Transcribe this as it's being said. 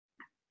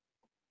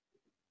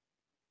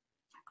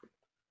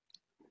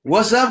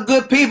What's up,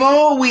 good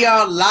people? We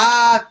are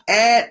live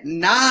at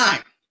 9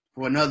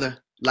 for another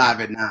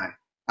Live at 9.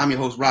 I'm your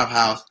host, Rob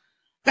House.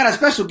 Got a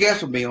special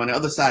guest with me on the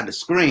other side of the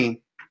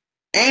screen,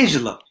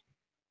 Angela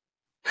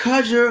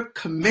Cudger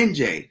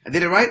Kenmegne. I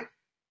did it right?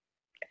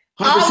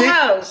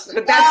 100%? Almost,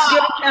 but that's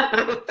good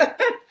enough.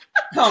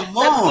 Come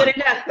on. That's good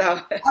enough, though.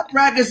 I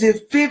practiced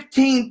it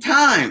 15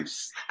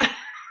 times.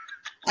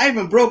 I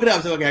even broke it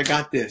up. So, okay, I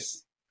got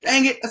this.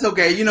 Dang it. That's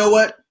okay. You know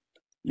what?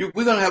 We're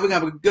gonna have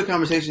a good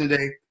conversation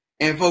today.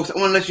 And folks, I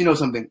want to let you know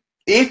something.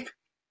 If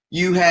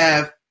you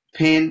have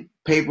pen,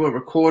 paper,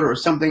 recorder, or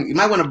something, you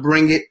might want to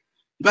bring it.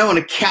 You might want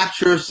to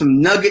capture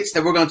some nuggets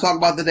that we're going to talk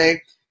about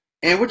today.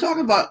 And we're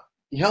talking about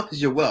your health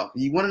is your wealth.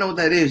 You want to know what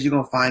that is, you're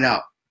going to find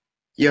out.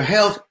 Your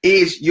health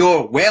is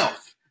your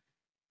wealth.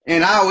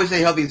 And I always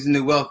say healthy is the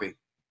new wealthy.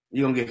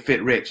 You're going to get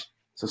fit rich.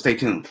 So stay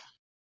tuned.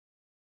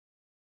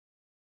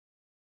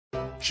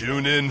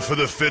 Tune in for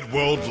the Fit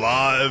World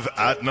Live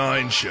at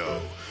 9 show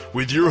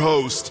with your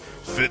host,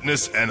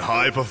 fitness and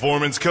high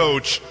performance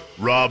coach,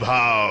 Rob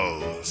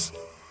House.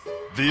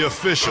 The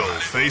official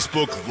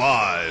Facebook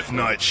Live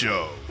night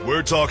show.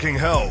 We're talking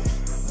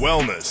health,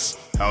 wellness,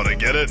 how to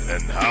get it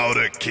and how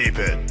to keep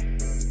it.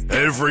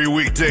 Every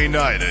weekday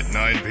night at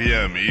 9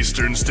 p.m.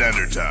 Eastern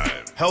Standard Time.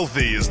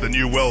 Healthy is the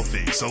new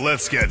wealthy, so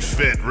let's get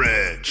fit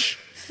rich.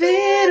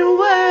 Fit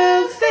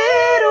world,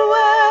 fit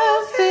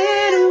world,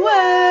 fit world.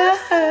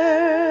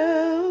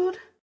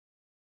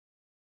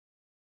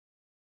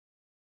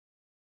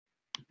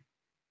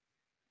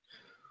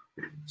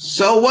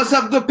 So what's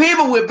up, good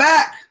people? We're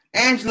back.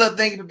 Angela,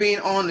 thank you for being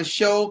on the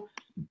show.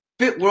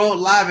 Fit World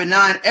Live at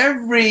 9.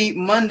 Every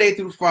Monday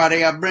through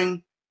Friday, I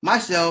bring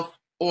myself,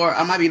 or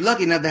I might be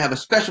lucky enough to have a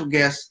special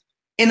guest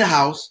in the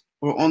house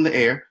or on the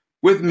air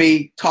with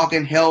me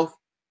talking health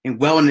and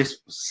wellness,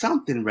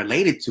 something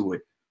related to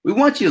it. We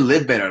want you to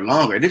live better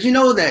longer. Did you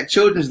know that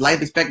children's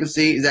life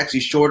expectancy is actually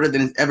shorter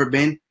than it's ever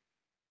been?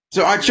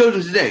 So our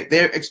children today,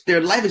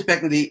 their life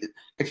expectancy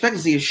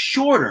is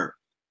shorter.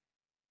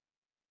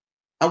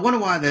 I wonder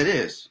why that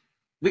is.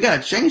 We got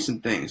to change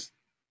some things.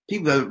 The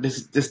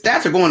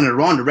stats are going in the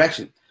wrong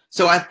direction.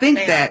 So I think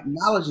that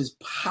knowledge is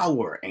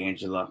power,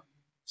 Angela.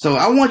 So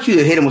I want you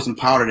to hit them with some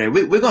power today.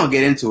 We're going to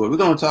get into it. We're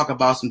going to talk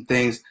about some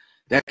things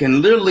that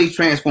can literally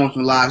transform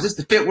some lives. This is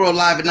the Fit World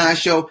Live at 9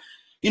 show.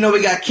 You know,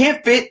 we got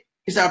Can't Fit.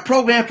 It's our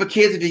program for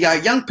kids. If you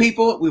got young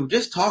people, we were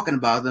just talking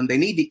about them. They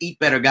need to eat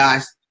better,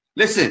 guys.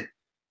 Listen,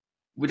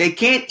 they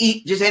can't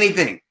eat just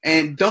anything.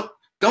 And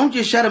don't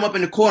just shut them up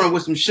in the corner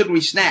with some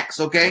sugary snacks,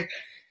 okay?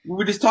 We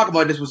were just talking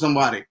about this with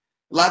somebody. A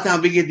lot of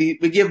times we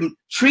give them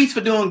treats for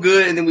doing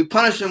good, and then we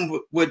punish them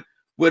with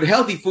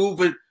healthy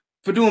food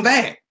for doing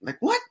bad. Like,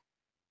 what?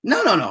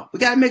 No. We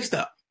got it mixed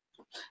up.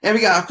 And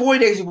we got our 40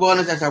 Days of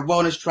Wellness. That's our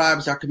wellness tribe.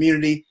 It's our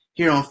community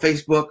here on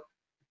Facebook.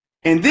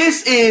 And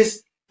this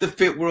is the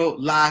Fit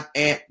World Live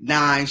at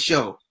 9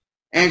 show.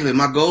 Angela,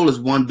 my goal is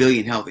 1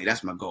 billion healthy.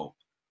 That's my goal.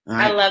 All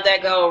right? I love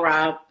that goal,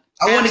 Rob.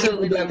 I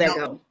absolutely love that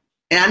goal.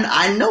 And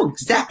I know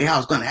exactly how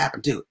it's going to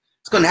happen, too.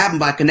 It's going to happen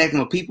by connecting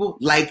with people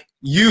like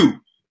you.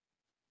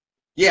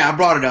 Yeah, I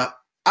brought it up.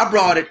 I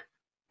brought it.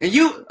 And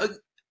you,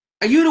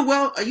 are you the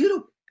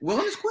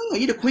wellness queen? Or are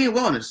you the queen of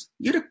wellness?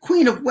 You're the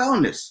queen of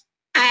wellness.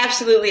 I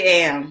absolutely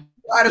am.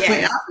 You are the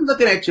queen. I've been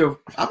looking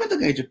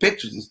at your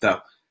pictures and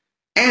stuff.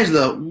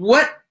 Angela,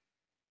 what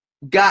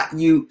got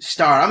you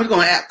started? I'm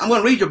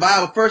going to read your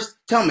bio first.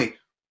 Tell me,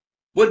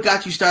 what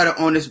got you started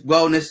on this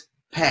wellness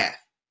path?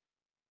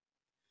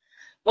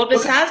 Well,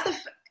 besides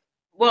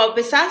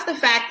the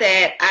fact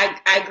that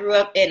I grew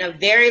up in a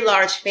very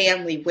large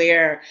family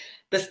where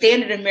the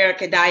standard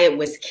American diet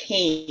was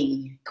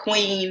king,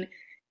 queen,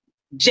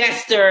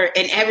 jester,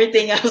 and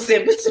everything else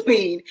in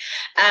between.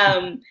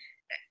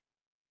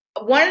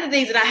 One of the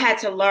things that I had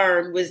to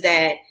learn was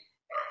that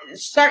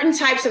certain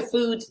types of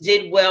foods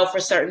did well for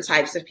certain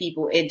types of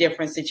people in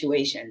different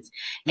situations.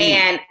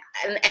 And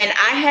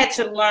I had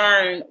to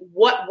learn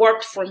what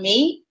worked for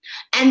me,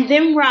 and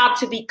then, Rob,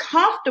 to be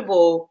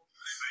comfortable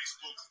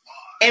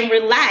and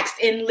relaxed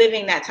in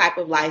living that type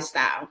of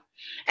lifestyle.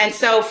 And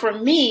so for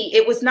me,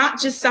 it was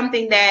not just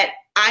something that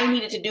I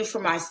needed to do for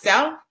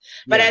myself,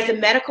 but as a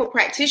medical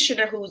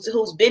practitioner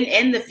who's been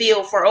in the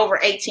field for over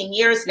 18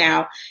 years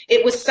now,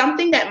 it was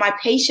something that my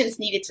patients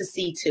needed to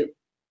see too.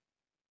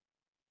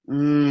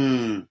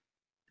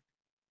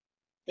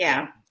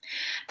 Yeah.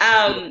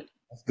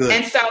 That's good.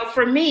 And so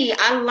for me,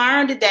 I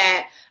learned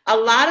that a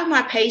lot of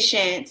my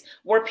patients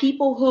were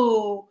people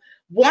who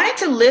wanted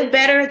to live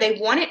better. They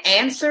wanted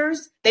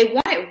answers. They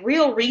wanted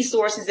real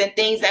resources and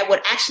things that would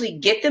actually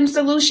get them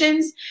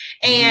solutions.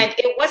 And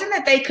it wasn't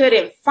that they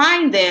couldn't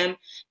find them.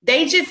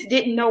 They just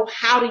didn't know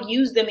how to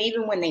use them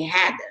even when they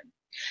had them.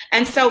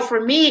 And so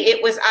for me,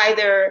 it was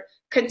either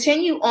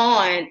continue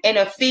on in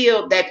a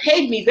field that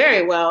paid me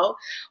very well,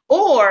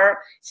 or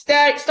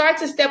start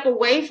to step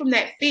away from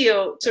that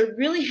field to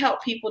really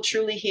help people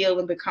truly heal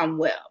and become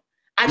well.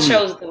 I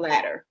chose the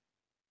latter.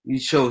 You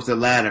chose the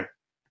latter.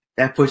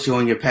 That puts you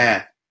on your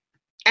path.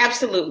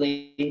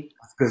 Absolutely.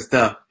 That's good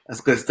stuff. That's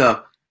good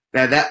stuff.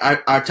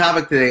 Our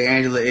topic today,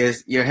 Angela,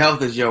 is your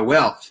health is your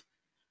wealth.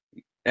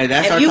 And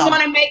that's if you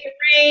want to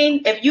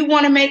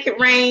make it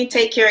rain,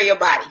 take care of your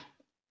body.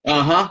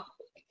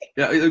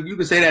 Yeah, you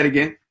can say that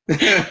again.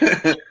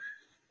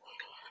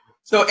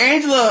 So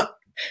Angela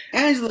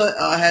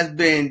has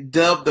been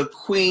dubbed the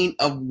Queen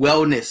of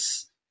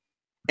Wellness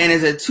and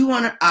is a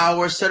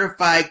 200-hour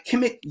certified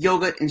Kenmegne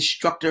yoga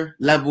instructor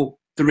level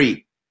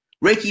 3,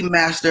 Reiki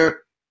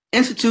master,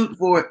 Institute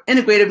for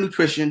Integrative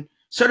Nutrition,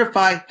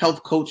 certified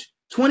health coach,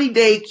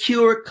 20-day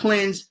cure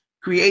cleanse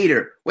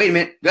creator. Wait a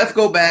minute, let's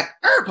go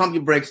back. Pump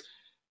your brakes.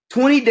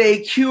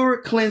 20-day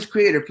cure cleanse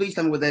creator. Please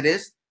tell me what that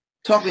is.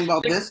 Talking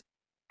about this.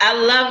 I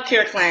love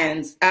Cure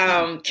Cleanse.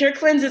 Cure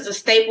Cleanse is a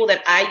staple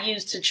that I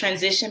use to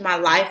transition my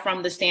life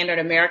from the standard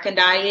American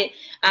diet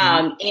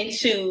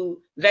into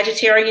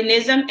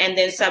vegetarianism and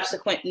then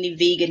subsequently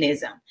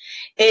veganism.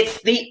 It's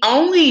the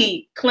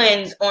only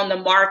cleanse on the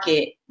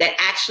market that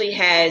actually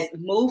has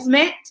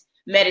movement,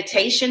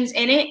 meditations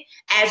in it,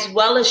 as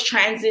well as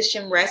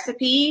transition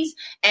recipes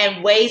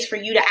and ways for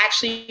you to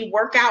actually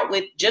work out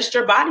with just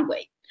your body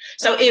weight.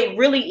 So it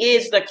really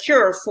is the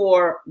cure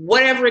for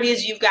whatever it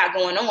is you've got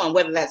going on,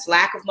 whether that's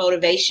lack of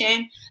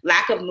motivation,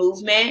 lack of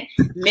movement,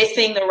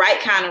 missing the right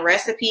kind of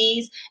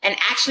recipes, and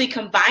actually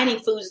combining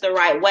foods the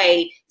right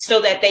way so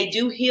that they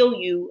do heal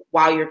you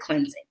while you're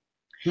cleansing.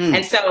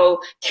 And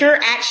so Cure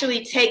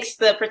actually takes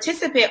the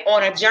participant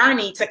on a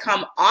journey to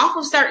come off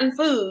of certain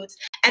foods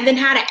and then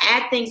how to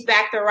add things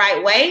back the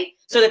right way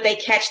so that they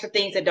catch the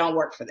things that don't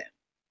work for them.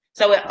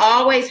 So it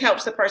always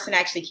helps the person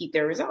actually keep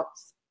their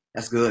results.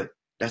 That's good.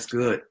 That's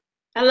good.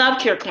 I love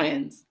Cure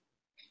Cleanse.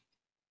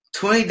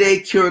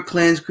 20-day Cure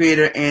Cleanse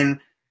creator and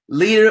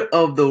leader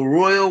of the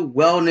Royal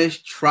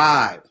Wellness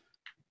Tribe.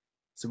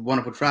 It's a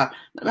wonderful tribe.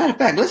 Matter of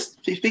fact,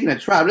 speaking of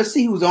tribe, let's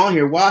see who's on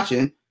here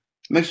watching.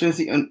 Make sure to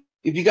see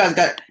if you guys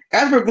got,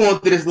 as we're going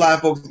through this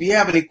live, folks, if you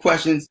have any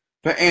questions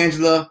for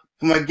Angela,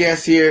 for my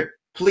guests here,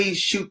 please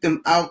shoot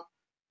them out.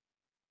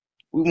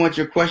 We want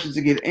your questions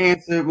to get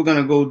answered. We're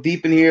going to go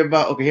deep in here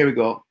okay, here we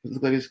go. It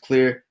looks like it's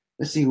clear.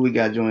 Let's see who we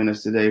got joining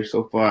us today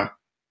so far.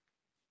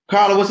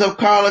 Carla, what's up,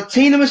 Carla?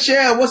 Tina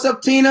Michelle, what's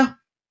up, Tina?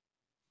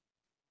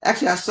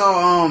 Actually, I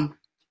saw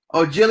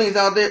Jillian's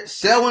out there.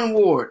 Selwyn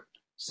Ward.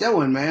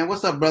 Selwyn, man,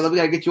 what's up, brother? We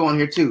gotta get you on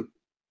here too.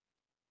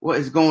 What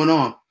is going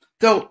on?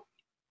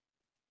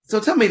 So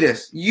tell me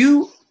this.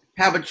 You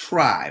have a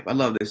tribe. I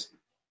love this.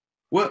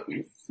 What do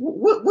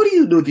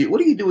you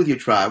do with your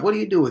tribe? What do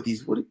you do with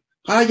these?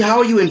 How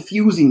are you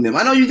infusing them?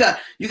 I know you got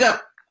a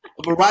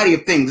variety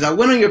of things. I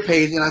went on your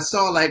page and I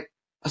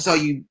saw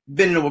you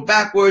bending over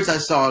backwards. I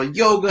saw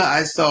yoga.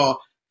 I saw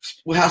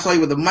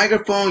you with a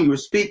microphone. You were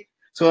speaking.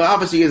 So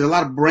obviously there's a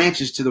lot of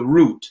branches to the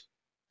root.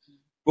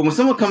 But when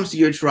someone comes to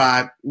your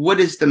tribe, what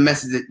is the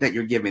message that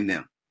you're giving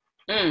them?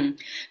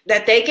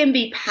 That they can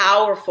be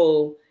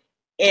powerful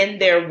in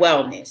their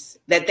wellness,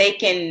 that they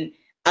can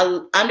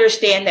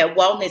understand that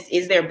wellness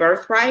is their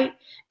birthright.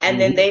 And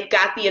then they've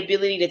got the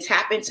ability to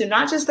tap into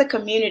not just the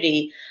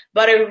community,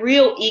 but a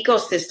real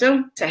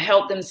ecosystem to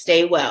help them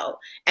stay well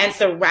and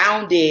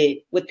surrounded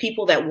with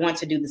people that want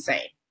to do the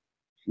same.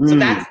 So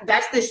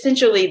that's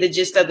essentially the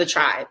gist of the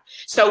tribe.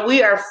 So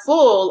we are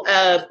full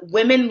of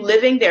women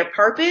living their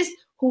purpose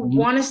who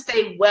want to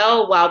stay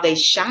well while they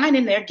shine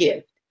in their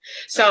gift.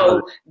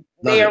 So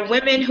they are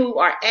women who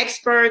are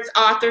experts,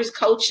 authors,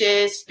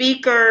 coaches,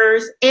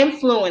 speakers,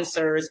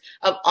 influencers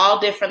of all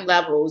different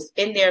levels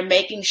in there,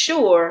 making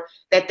sure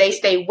that they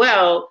stay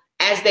well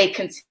as they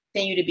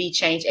continue to be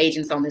change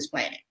agents on this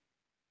planet.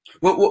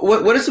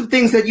 What are some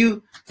things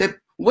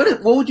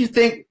what would you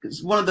think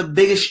is one of the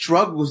biggest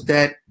struggles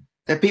that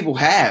people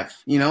have?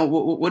 You know,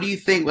 what do you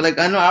think? Like,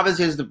 I know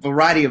obviously there's a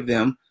variety of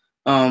them,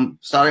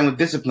 starting with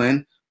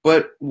discipline,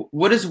 but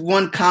what is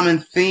one common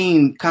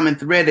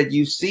thread that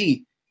you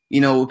see,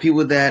 with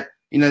people that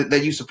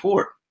you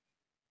support?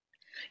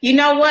 You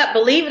know what?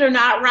 Believe it or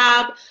not,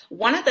 Rob,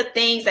 one of the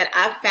things that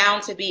I've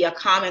found to be a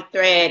common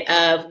thread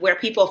of where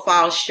people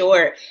fall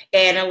short,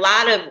 and a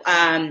lot of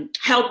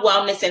health,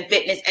 wellness, and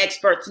fitness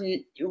experts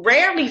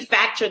rarely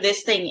factor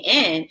this thing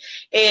in,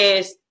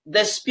 is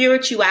the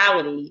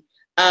spirituality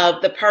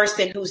of the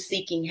person who's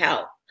seeking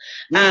help.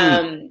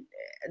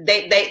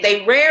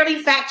 They rarely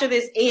factor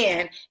this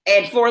in.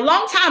 And for a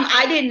long time,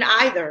 I didn't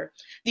either.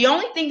 The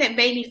only thing that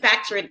made me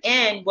factor it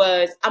in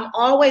was I'm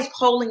always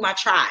polling my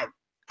tribe.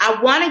 I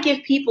want to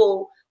give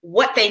people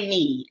what they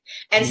need.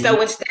 And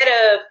so instead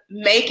of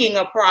making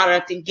a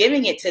product and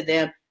giving it to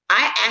them,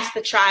 I ask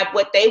the tribe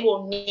what they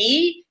will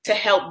need to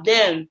help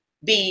them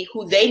be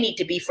who they need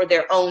to be for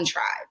their own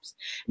tribes.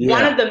 Yeah.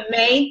 One of the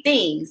main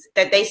things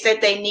that they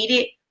said they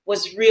needed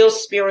was real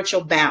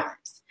spiritual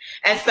balance.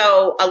 And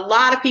so a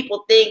lot of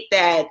people think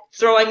that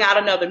throwing out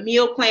another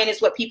meal plan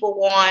is what people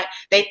want.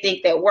 They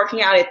think that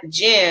working out at the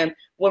gym,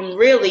 when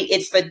really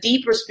it's the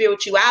deeper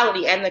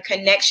spirituality and the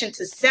connection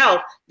to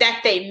self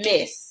that they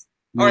miss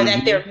or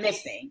that they're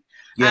missing.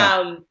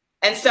 Yeah.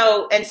 And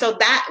so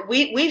that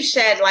we've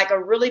shed like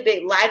a really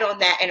big light on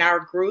that in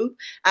our group.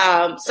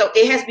 So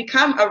it has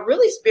become a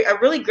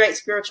really great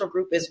spiritual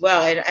group as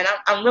well. And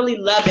I'm really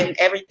loving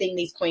everything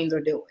these queens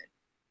are doing.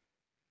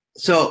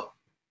 So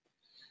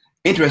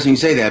Interesting you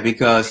say that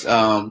because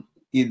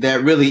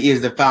that really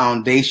is the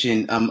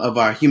foundation of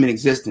our human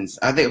existence.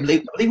 I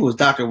believe it was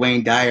Dr.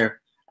 Wayne Dyer,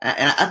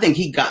 and I think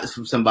he got this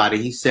from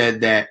somebody. He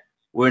said that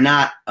we're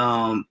not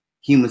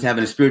humans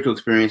having a spiritual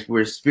experience,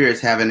 we're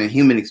spirits having a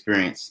human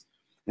experience.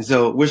 And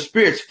so we're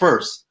spirits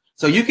first.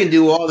 So you can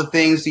do all the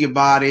things to your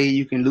body,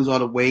 you can lose all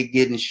the weight,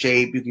 get in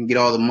shape, you can get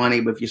all the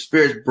money, but if your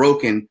spirit's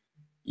broken,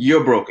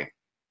 you're broken.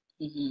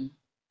 Mm-hmm.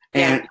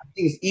 And I think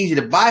it's easy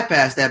to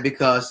bypass that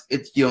because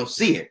you don't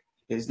see it.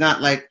 It's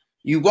not like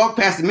you walk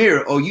past the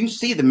mirror or you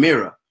see the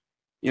mirror.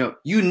 You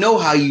know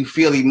how you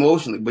feel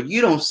emotionally, but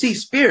you don't see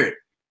spirit.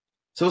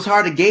 So it's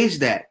hard to gauge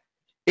that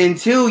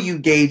until you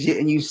gauge it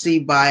and you see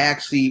by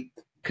actually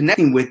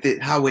connecting with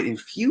it how it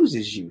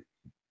infuses you.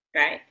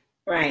 Right.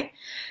 Right.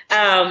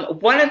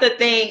 One of the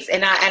things,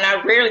 and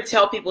I rarely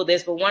tell people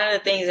this, but one of the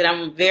things that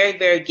I'm very,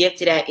 very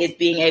gifted at is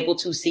being able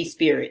to see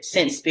spirit,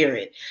 sense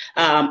spirit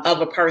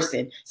of a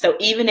person. So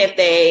even if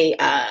they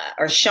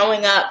are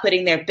showing up,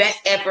 putting their best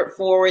effort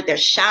forward, they're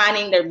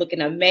shining, they're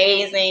looking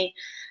amazing,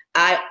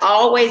 I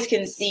always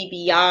can see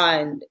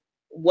beyond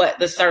what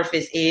the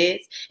surface is,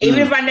 even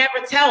if I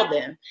never tell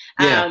them.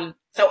 Yeah.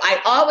 So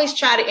I always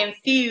try to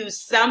infuse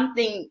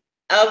something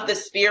of the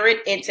spirit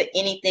into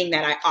anything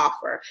that I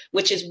offer,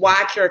 which is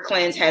why Cure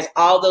Cleanse has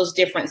all those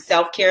different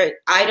self-care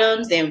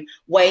items and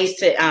ways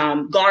to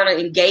garner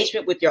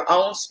engagement with your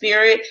own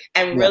spirit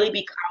and really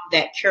become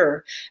that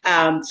cure.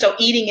 So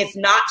eating is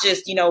not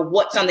just,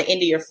 what's on the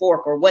end of your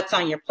fork or what's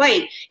on your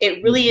plate.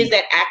 It really is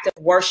that act of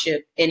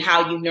worship in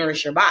how you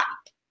nourish your body.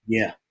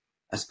 Yeah,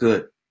 that's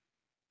good.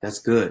 That's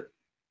good.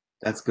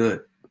 That's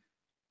good.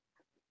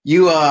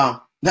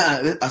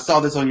 I saw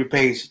this on your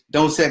page.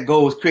 Don't set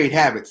goals, create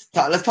habits.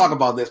 Let's talk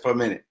about this for a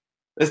minute.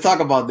 Let's talk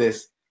about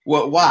this.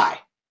 Why?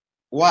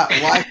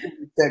 Why should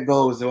we set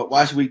goals?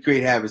 Why should we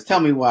create habits?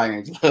 Tell me why,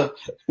 Angela.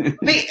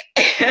 Here's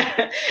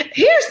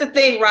the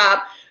thing, Rob.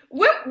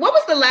 What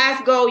was the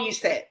last goal you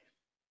set?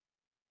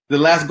 The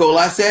last goal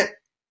I set?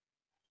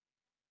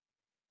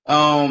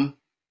 To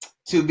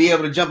be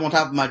able to jump on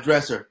top of my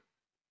dresser.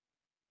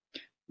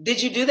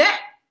 Did you do that?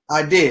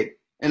 I did.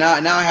 And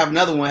now I have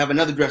another one. I have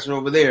another dresser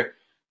over there.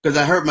 Because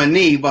I hurt my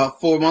knee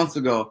about 4 months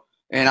ago,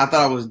 and I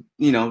thought I was,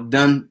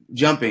 done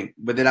jumping.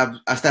 But then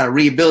I started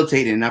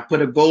rehabilitating, and I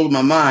put a goal in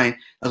my mind.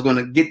 I was going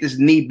to get this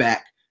knee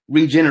back,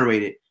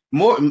 regenerate it.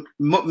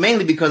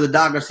 Mainly because the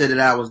doctor said that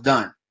I was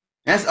done.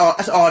 That's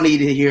all I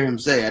needed to hear him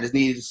say. I just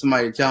needed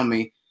somebody to tell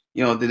me,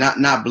 to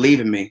not believe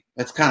in me.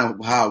 That's kind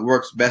of how it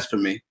works best for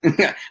me.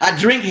 I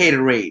drink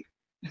haterade.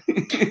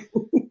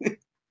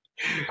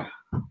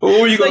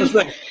 What were you going to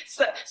say?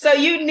 So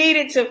you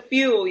needed to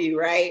fuel you,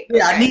 right?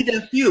 Yeah, okay. I need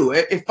that fuel.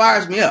 It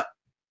fires me up.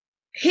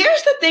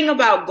 Here's the thing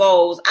about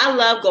goals. I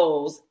love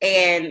goals,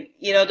 and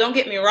don't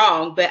get me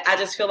wrong, but I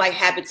just feel like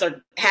habits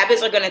are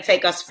going to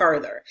take us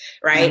further,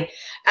 right?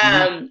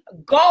 Mm-hmm.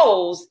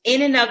 Goals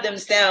in and of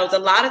themselves, a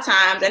lot of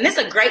times, and this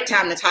is a great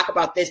time to talk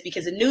about this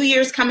because the New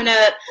Year's coming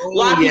up. A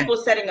lot of people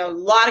setting a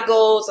lot of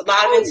goals, a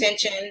lot of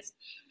intentions.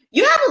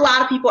 You have a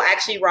lot of people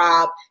actually,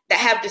 Rob, that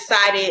have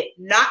decided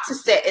not to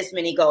set as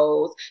many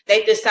goals.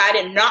 They've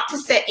decided not to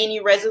set any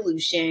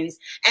resolutions.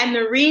 And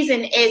the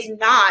reason is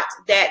not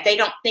that they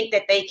don't think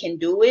that they can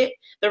do it.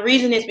 The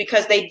reason is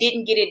because they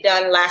didn't get it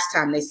done last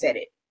time they said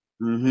it.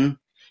 Mm-hmm.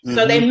 Mm-hmm.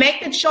 So they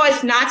make the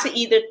choice not to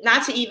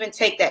even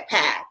take that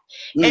path.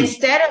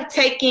 Instead of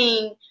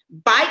taking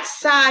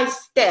bite-sized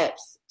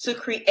steps to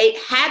create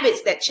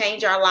habits that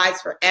change our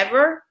lives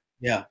forever.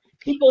 Yeah.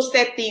 People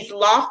set these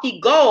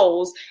lofty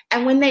goals,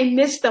 and when they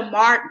miss the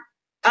mark,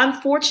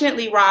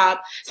 unfortunately, Rob,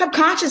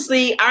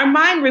 subconsciously, our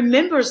mind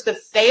remembers the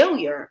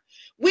failure.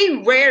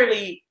 We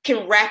rarely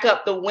can rack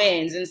up the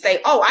wins and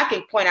say, oh, I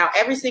can point out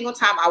every single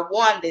time I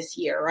won this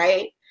year,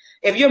 right?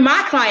 If you're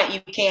my client, you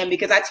can,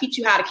 because I teach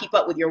you how to keep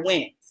up with your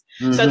wins.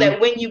 Mm-hmm. So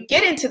that when you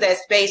get into that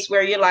space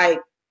where you're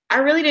like, I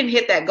really didn't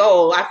hit that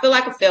goal, I feel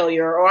like a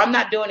failure, or I'm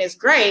not doing as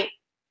great,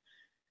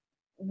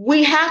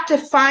 we have to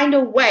find a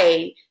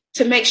way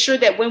to make sure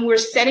that when we're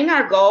setting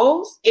our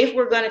goals, if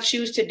we're going to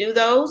choose to do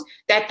those,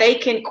 that they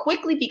can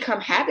quickly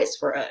become habits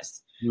for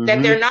us,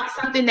 that they're not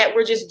something that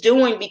we're just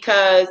doing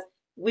because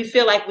we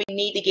feel like we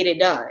need to get it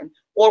done,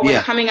 or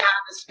we're coming out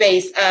of the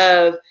space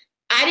of,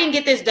 I didn't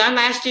get this done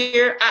last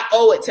year, I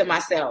owe it to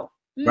myself.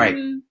 Right.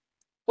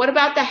 What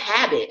about the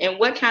habit, and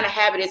what kind of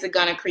habit is it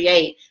going to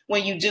create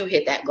when you do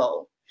hit that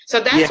goal?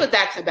 So that's what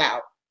that's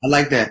about. I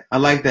like that.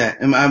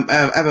 And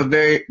I have a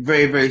very,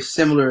 very, very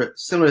similar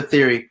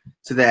theory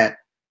to that.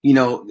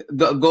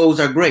 Goals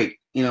are great,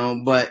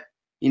 but,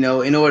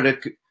 in order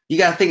to, you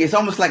got to think it's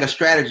almost like a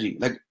strategy.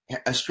 Like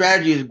a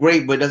strategy is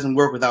great, but it doesn't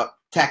work without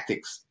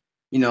tactics,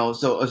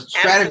 so a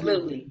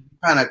strategy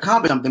trying to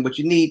accomplish something, but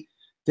you need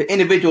the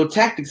individual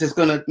tactics that's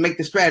going to make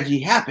the strategy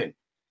happen.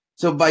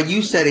 So by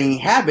you setting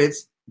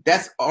habits,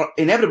 that's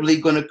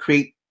inevitably going to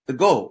create the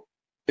goal.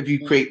 If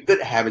you create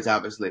good habits,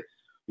 obviously,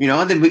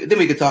 and then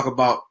we could talk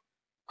about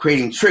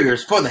creating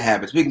triggers for the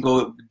habits. We can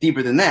go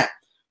deeper than that,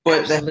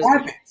 but the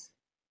habits,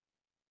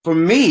 for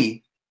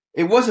me,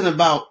 it wasn't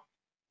about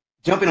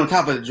jumping on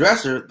top of the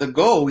dresser, the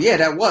goal, yeah,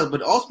 that was.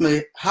 But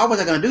ultimately, how was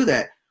I going to do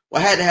that?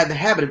 Well, I had to have the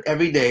habit of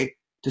every day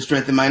to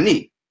strengthen my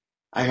knee.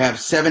 I have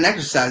 7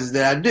 exercises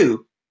that I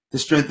do to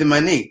strengthen my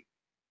knee.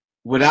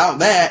 Without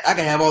that, I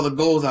can have all the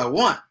goals I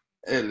want.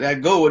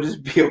 That goal would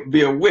just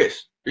be a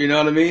wish. You know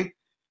what I mean?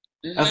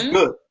 Mm-hmm. That's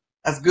good.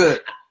 That's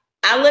good.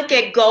 I look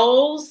at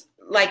goals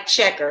like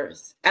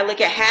checkers. I look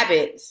at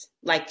habits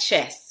like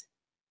chess.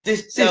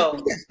 It's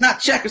not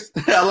checkers.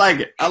 I like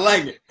it.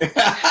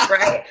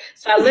 Right.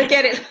 So I look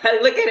at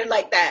it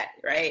like that,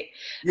 right?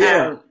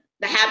 Yeah.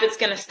 The habit's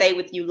gonna stay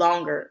with you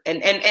longer.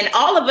 And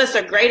all of us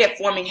are great at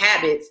forming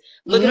habits.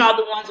 Look at all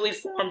the ones we've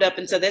formed up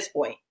until this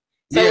point.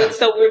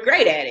 So we're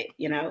great at it,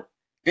 you know.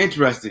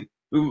 Interesting.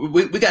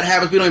 We got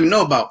habits we don't even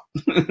know about.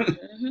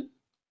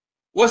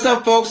 What's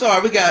up, folks? All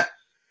right, we got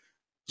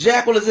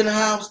Jackal is in the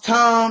house,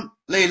 Tom,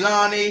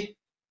 Leilani.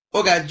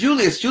 Oh, got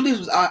Julius.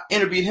 Julius I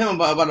interviewed him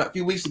about a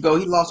few weeks ago.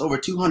 He lost over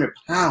 200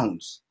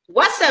 pounds.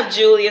 What's up,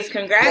 Julius?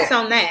 Congrats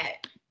on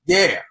that.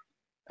 Yeah,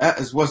 that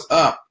is what's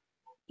up.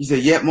 He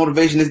said, yep,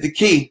 motivation is the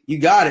key. You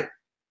got it.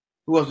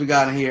 Who else we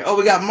got in here? Oh,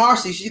 we got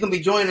Marcy. She's going to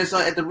be joining us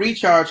at the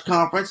Recharge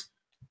Conference.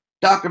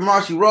 Dr.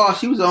 Marcy Ross,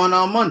 she was on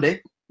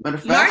Monday. Matter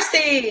of fact.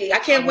 Marcy, I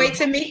can't wait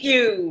to meet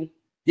you.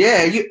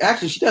 Yeah, she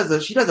does a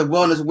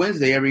Wellness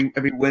Wednesday every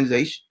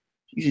Wednesday.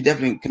 You should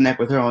definitely connect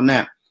with her on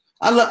that.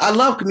 I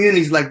love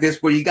communities like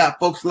this where you got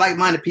folks,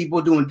 like-minded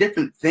people doing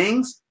different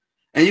things,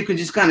 and you can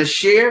just kind of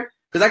share.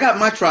 Because I got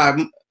my tribe.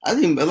 I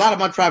think a lot of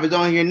my tribe is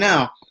on here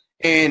now,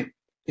 and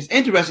it's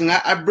interesting.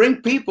 I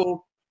bring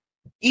people,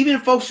 even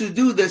folks who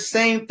do the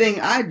same thing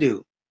I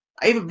do.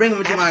 I even bring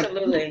them into my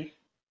group.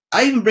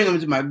 I even bring them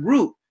into my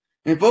group,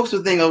 and folks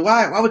will think, "Oh,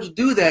 why would you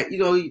do that? You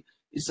know,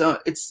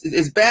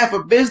 it's bad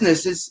for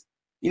business.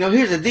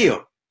 Here's the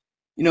deal.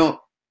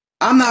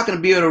 I'm not going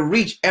to be able to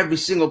reach every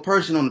single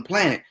person on the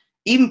planet,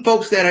 even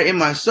folks that are in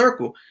my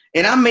circle,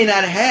 and I may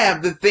not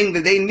have the thing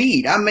that they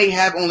need. I may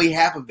have only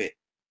half of it.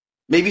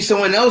 Maybe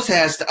someone else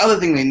has the other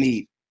thing they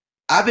need.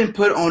 I've been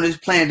put on this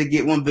plan to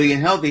get 1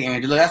 billion healthy,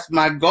 Angela. That's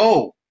my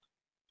goal.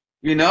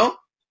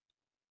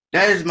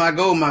 That is my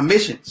goal, my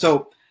mission.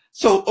 So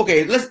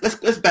okay,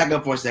 let's back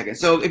up for a second.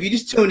 So if you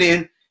just tune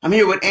in, I'm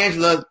here with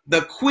Angela,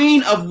 the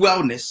Queen of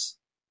Wellness.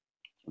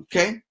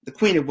 Okay, the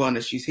Queen of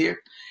Wellness. She's here,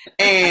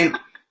 and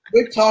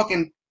we're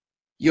talking.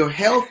 Your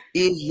health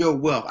is your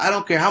wealth. I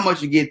don't care how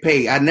much you get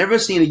paid. I've never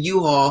seen a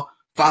U-Haul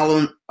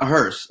following a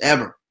hearse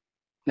ever.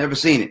 Never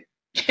seen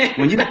it.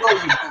 When you go,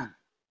 you're gone.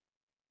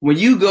 When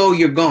you go,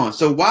 you're gone.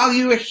 So while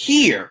you're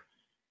here,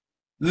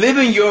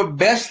 living your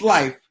best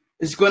life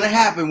is going to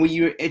happen when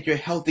you're at your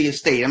healthiest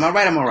state. Am I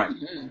right? Am I right?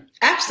 Mm-hmm.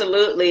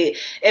 Absolutely.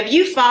 If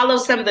you follow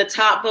some of the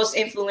top most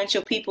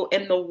influential people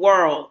in the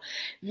world,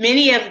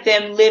 many of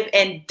them live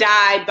and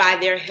die by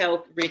their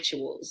health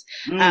rituals.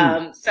 So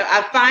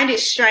I find it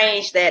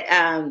strange that,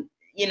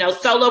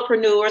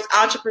 solopreneurs,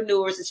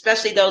 entrepreneurs,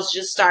 especially those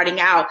just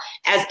starting out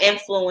as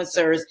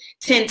influencers,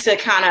 tend to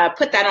kind of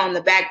put that on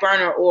the back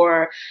burner,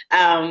 or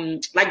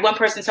like one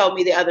person told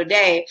me the other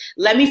day,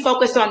 let me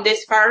focus on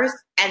this first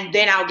and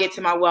then I'll get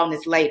to my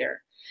wellness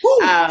later.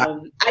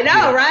 I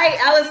know, right?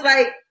 I was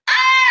like,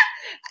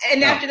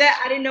 and after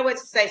that, I didn't know what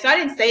to say. So I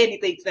didn't say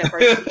anything to that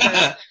person.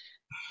 Because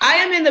I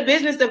am in the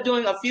business of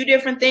doing a few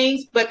different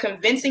things, but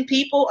convincing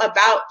people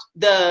about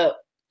the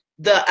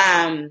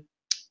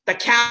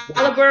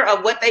caliber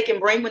of what they can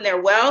bring when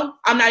they're well,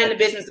 I'm not in the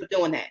business of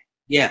doing that.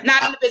 Yeah.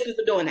 Not in the business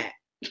of doing that.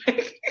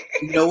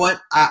 You know what?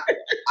 I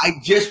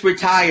just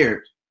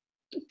retired.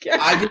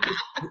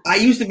 I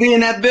used to be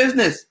in that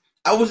business.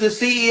 I was the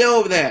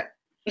CEO of that.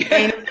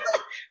 And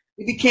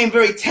it became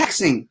very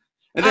taxing.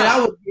 And then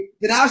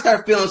I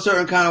started feeling a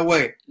certain kind of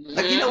way.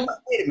 Like, you know what?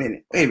 Wait a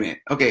minute.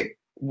 Okay.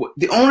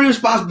 The only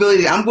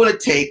responsibility I'm going to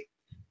take,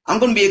 I'm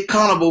going to be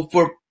accountable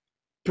for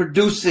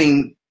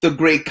producing the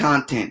great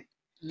content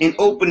and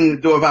opening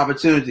the door of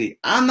opportunity.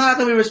 I'm not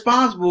going to be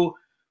responsible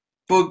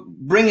for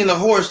bringing the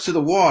horse to the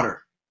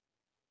water.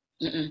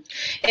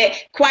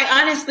 Quite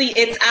honestly,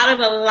 it's out of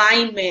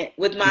alignment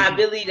with my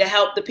ability to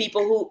help the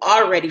people who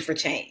are ready for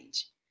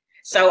change.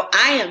 So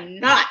I am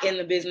not in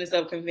the business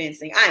of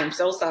convincing. I am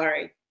so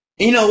sorry.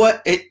 And you know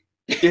what? It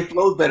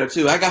flows better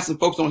too. I got some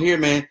folks on here,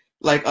 man.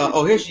 Like,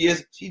 here she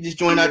is. She just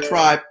joined our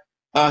tribe.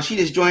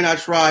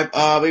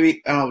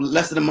 Maybe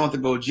less than a month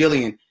ago,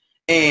 Jillian.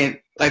 And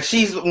like,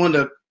 she's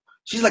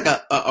like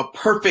a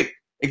perfect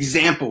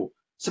example.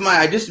 Somebody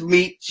I just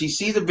meet. She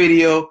sees a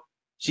video.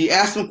 She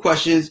asks some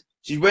questions.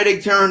 She's ready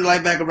to turn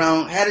life back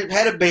around.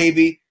 Had a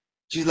baby.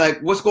 She's like,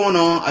 what's going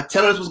on? I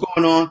tell her what's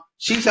going on.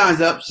 She signs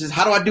up. She says,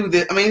 how do I do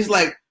this? I mean, it's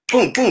like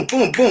boom, boom,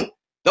 boom, boom.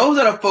 Those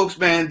are the folks,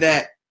 man,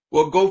 that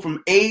will go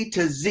from A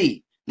to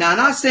Z. Now, I'm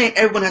not saying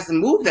everyone has to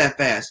move that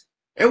fast.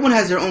 Everyone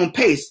has their own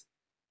pace,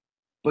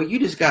 but you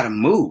just got to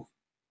move.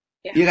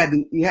 Yeah. You got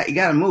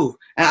to move.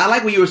 And I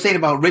like what you were saying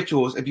about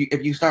rituals.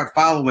 If you start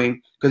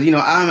following, because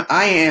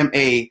I am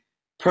a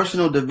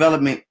personal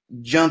development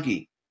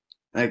junkie.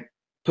 Like,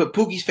 put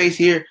Pookie's face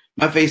here,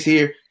 my face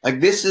here.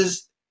 Like, this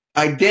is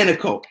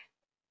identical.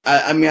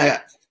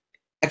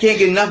 I can't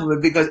get enough of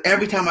it because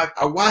every time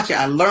I watch it,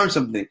 I learn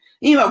something.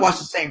 Even if I watch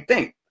the same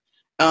thing.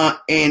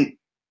 And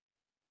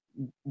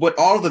what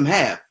all of them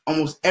have,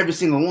 almost every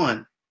single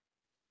one,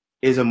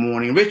 is a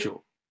morning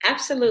ritual.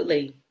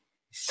 Absolutely.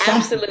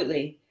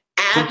 Absolutely.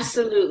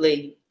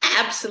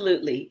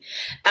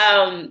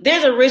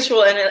 There's a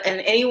ritual,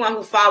 and anyone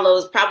who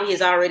follows probably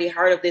has already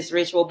heard of this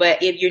ritual.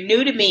 But if you're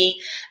new to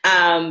me,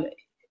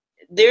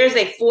 there's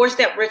a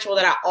 4-step ritual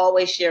that I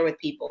always share with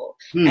people.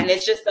 And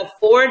it's just the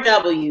 4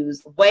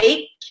 W's: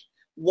 wake,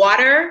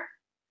 water,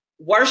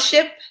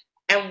 worship,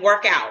 and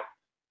workout.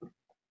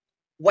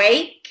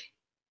 Wake,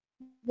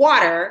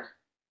 water,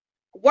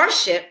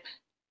 worship,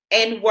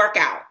 and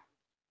workout.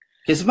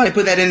 Can somebody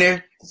put that in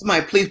there?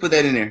 Somebody please put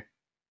that in there.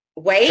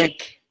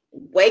 Wake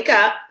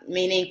up,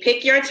 meaning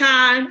pick your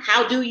time.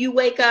 How do you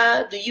wake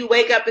up? Do you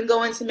wake up and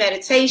go into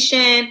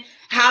meditation?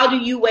 How do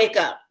you wake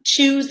up?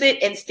 Choose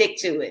it and stick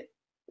to it.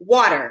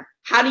 Water.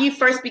 How do you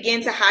first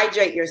begin to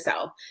hydrate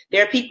yourself?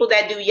 There are people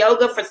that do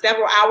yoga for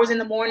several hours in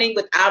the morning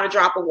without a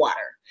drop of water.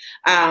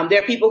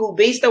 There are people who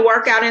beast the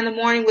workout in the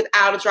morning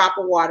without a drop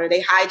of water.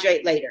 They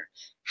hydrate later.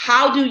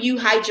 How do you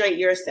hydrate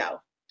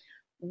yourself?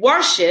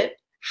 Worship.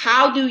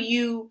 How do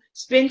you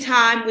spend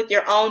time with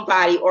your own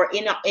body or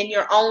in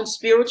your own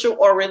spiritual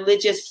or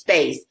religious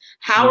space?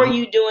 How are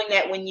you doing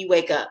that when you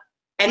wake up?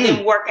 And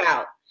then work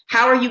out.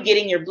 How are you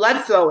getting your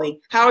blood flowing?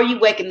 How are you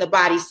waking the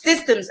body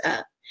systems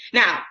up?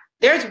 Now,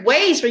 there's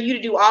ways for you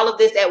to do all of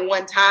this at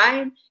one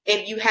time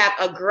if you have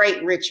a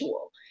great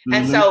ritual.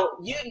 And so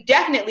you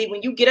definitely,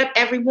 when you get up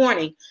every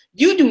morning,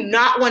 you do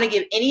not want to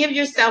give any of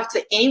yourself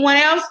to anyone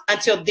else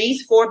until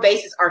these 4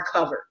 bases are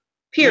covered,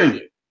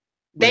 period.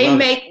 They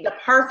make the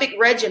perfect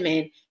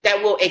regimen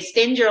that will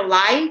extend your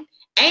life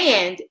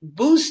and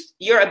boost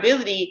your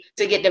ability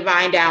to get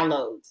divine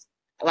downloads.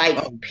 Like,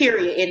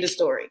 period, end of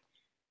story.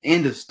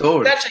 End of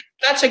story.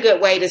 Such a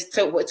good way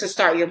to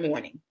start your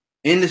morning.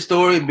 End of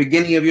story,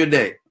 beginning of your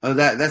day.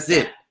 That's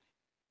it.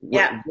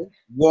 Yeah.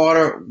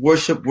 Water,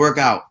 worship,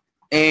 workout.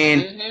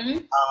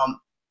 And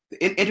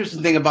the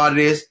interesting thing about it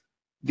is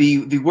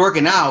the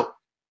working out,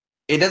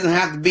 it doesn't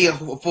have to be a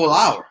full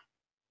hour.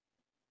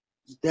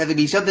 It has to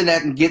be something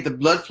that can get the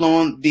blood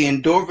flowing, the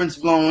endorphins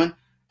flowing,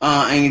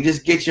 and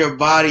just get your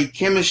body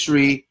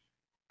chemistry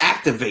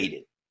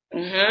activated.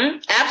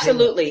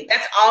 Absolutely.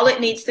 That's all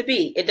it needs to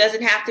be. It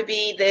doesn't have to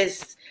be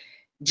this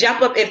jump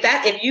up.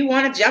 If you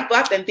want to jump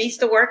up and beast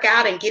the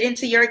workout and get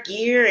into your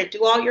gear and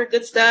do all your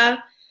good stuff,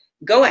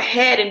 go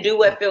ahead and do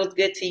what feels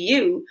good to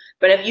you.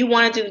 But if you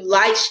want to do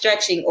light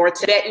stretching or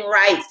Tibetan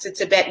rites to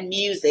Tibetan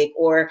music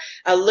or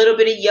a little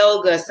bit of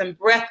yoga, some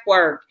breath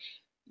work,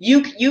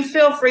 you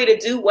feel free to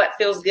do what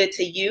feels good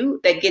to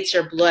you that gets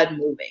your blood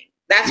moving.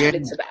 That's what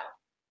it's about.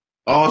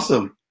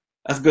 Awesome.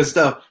 That's good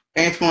stuff.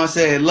 Antoine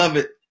said, love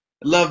it.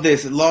 Love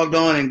this. Logged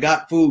on and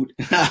got food.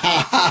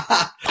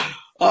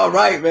 All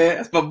right, man.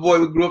 That's my boy.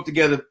 We grew up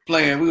together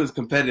playing. We was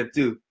competitive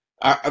too.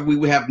 We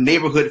would have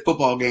neighborhood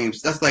football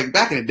games. That's like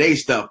back in the day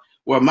stuff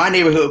where my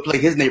neighborhood would play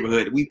his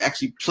neighborhood. We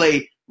actually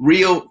play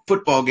real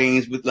football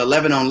games with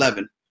 11 on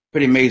 11.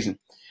 Pretty amazing.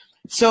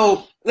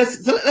 So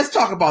let's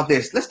talk about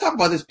this. Let's talk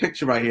about this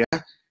picture right here.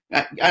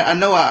 I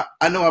know I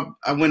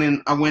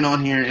went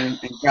on here and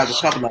grabbed a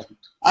couple of them.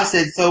 I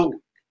said, so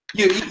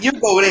you're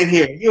going in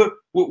here.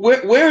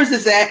 Where is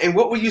this at, and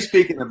what were you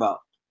speaking about?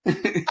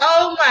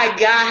 Oh my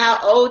God, how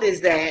old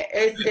is that?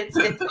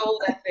 It's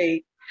old, I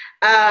think.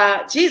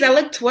 Geez, I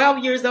look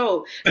 12 years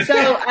old.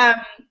 So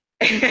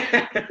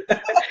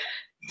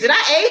did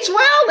I age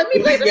well? Let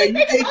me think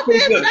about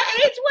this. Did I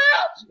age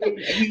well?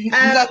 You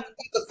got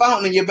the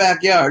fountain in your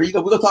backyard. We're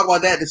gonna talk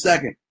about that in a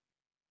second.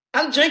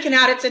 I'm drinking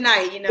out of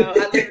tonight. I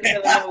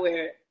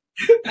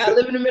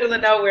live in the middle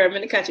of nowhere. I'm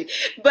in the country.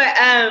 But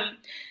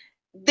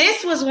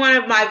this was one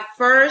of my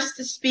first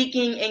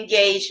speaking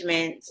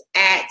engagements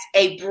at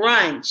a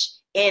brunch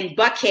in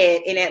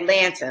Buckhead in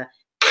Atlanta.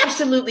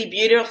 Absolutely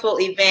beautiful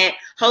event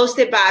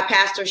hosted by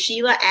Pastor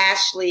Sheila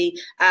Ashley,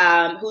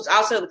 who's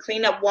also the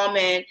cleanup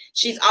woman.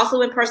 She's also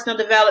in personal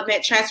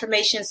development,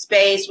 transformation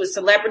space with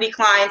celebrity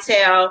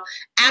clientele.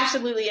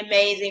 Absolutely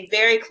amazing.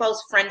 Very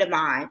close friend of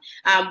mine.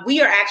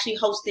 We are actually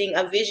hosting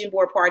a vision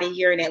board party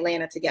here in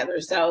Atlanta together.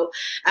 So,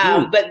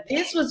 but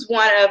this was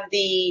one of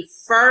the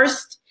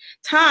first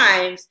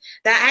times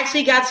that I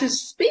actually got to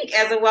speak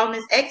as a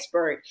wellness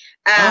expert.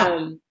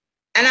 And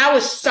I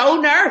was so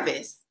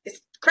nervous.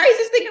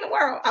 Craziest thing in the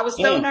world. I was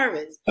so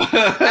nervous. But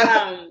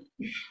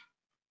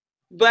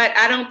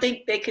I don't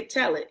think they could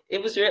tell it.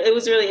 It was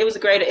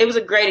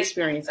a great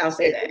experience. I'll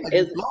say that.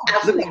 It was an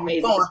absolutely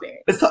amazing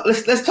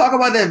experience. Let's talk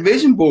about that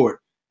vision board.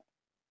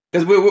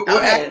 Because we're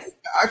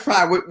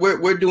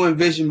doing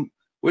vision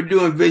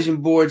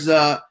boards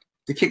to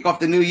kick off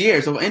the new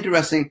year. So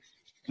interesting.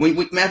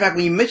 Matter of fact,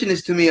 when you mentioned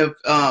this to me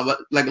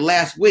like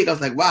last week, I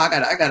was like, wow,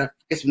 I gotta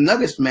get some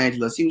nuggets from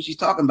Angela, see what she's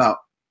talking about.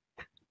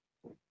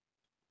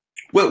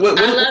 I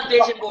love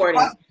vision boarding.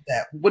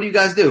 What do you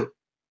guys do?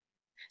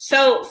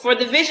 So for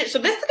the vision, so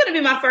this is going to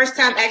be my first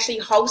time actually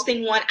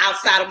hosting one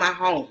outside of my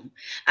home.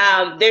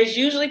 There's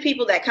usually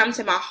people that come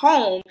to my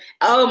home.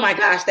 Oh my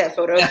gosh, that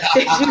photo.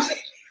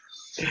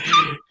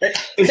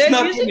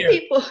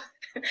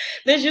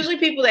 There's usually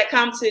people that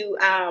come to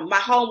my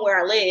home where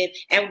I live,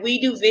 and we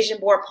do vision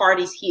board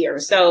parties here.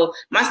 So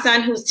my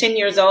son, who's 10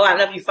 years old, I don't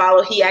know if you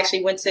follow, he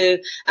actually went to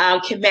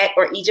Kenmegne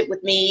or Egypt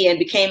with me and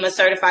became a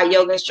certified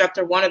yoga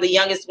instructor, one of the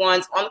youngest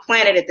ones on the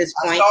planet at this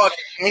point.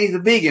 And he's a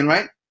vegan,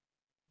 right?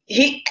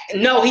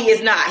 No, he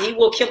is not. He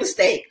will kill a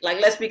steak. Like,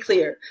 let's be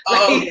clear.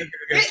 Like,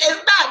 it's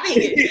not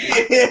vegan.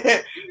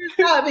 It's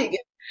not vegan.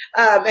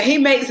 And he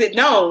makes it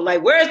known,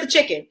 like, where's the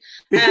chicken?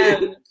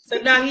 So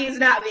no, he's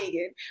not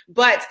vegan,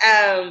 but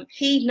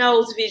he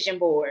knows vision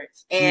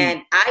boards.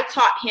 And I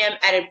taught him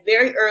at a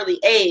very early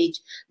age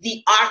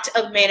the art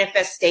of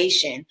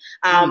manifestation,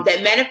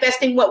 that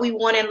manifesting what we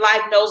want in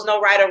life knows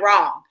no right or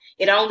wrong.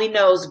 It only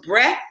knows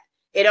breath.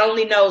 It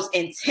only knows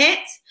intent.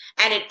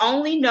 And it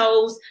only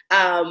knows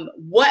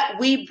what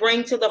we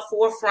bring to the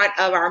forefront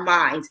of our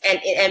minds and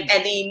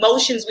the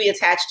emotions we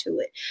attach to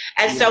it.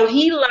 And so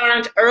he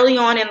learned early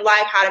on in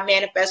life how to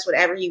manifest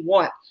whatever he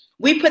wants.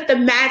 We put the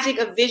magic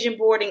of vision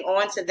boarding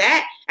onto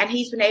that, and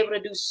he's been able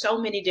to do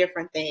so many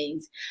different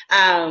things.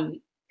 Oh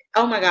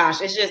my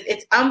gosh,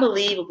 it's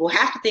unbelievable.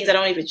 Half the things I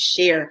don't even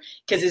share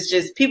because it's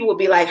just people would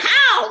be like,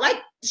 how? Like,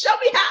 show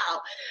me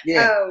how.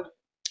 Yeah.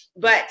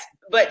 But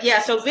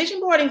yeah, so vision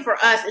boarding for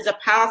us is a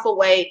powerful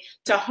way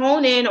to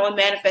hone in on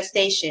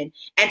manifestation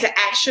and to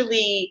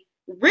actually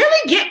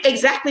really get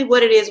exactly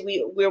what it is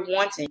we're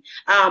wanting.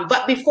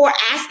 But before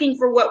asking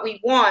for what we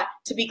want,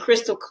 to be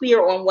crystal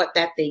clear on what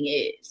that thing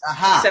is.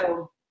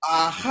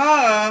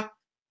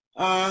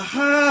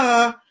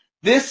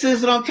 This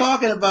is what I'm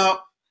talking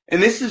about.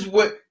 And this is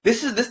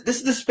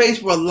the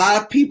space where a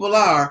lot of people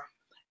are,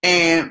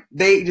 and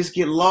they just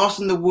get lost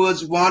in the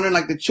woods, wandering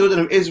like the children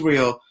of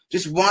Israel,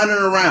 just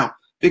wandering around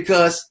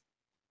because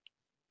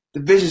the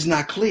vision's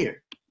not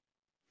clear.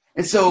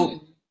 And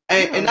so,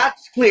 and not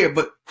clear,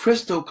 but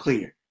crystal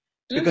clear.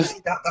 Because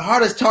the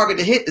hardest target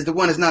to hit is the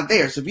one that's not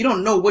there. So if you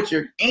don't know what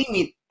you're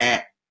aiming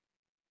at,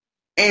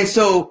 and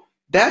so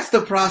that's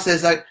the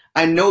process.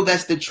 I know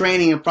that's the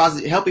training and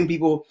process, helping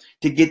people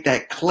to get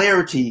that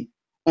clarity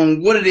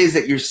on what it is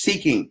that you're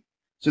seeking.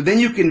 So then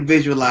you can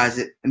visualize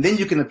it, and then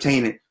you can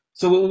obtain it.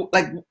 So,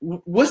 like,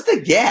 what's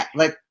the gap?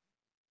 Like,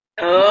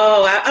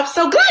 oh, I'm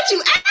so glad you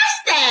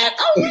asked that.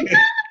 Oh my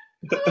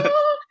God.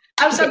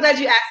 I'm so glad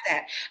you asked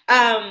that.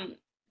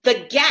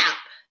 The gap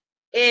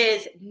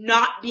is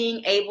not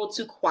being able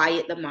to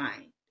quiet the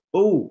mind.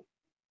 Oh.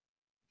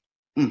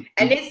 And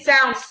it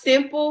sounds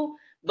simple,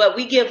 but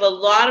we give a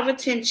lot of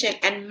attention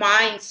and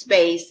mind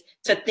space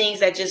to things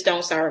that just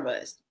don't serve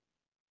us.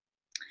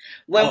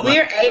 When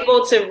we're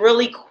able to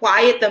really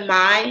quiet the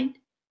mind,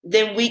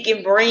 then we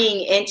can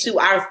bring into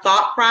our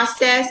thought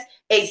process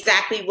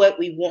exactly what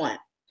we want.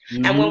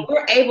 And when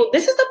we're able,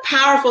 this is the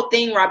powerful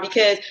thing, Rob,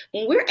 because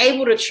when we're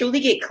able to truly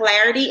get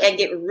clarity and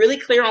get really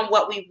clear on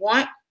what we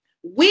want,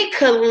 we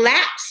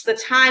collapse the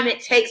time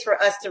it takes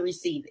for us to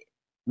receive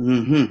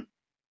it.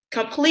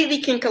 Completely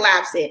can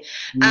collapse it.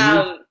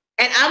 And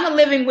I'm a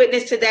living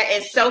witness to that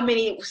in so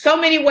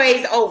many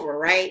ways over,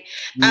 right?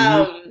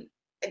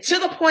 To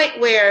the point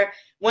where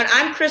when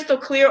I'm crystal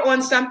clear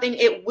on something,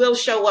 it will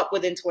show up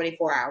within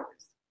 24 hours.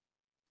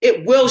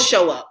 It will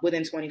show up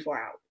within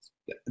 24 hours.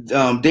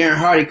 Darren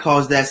Hardy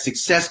calls that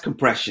success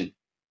compression.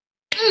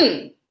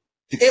 It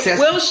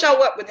will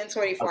show up within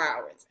 24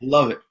 hours.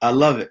 Love it. I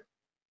love it.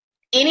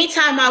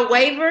 Anytime I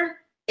waver,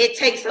 it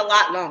takes a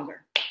lot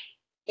longer.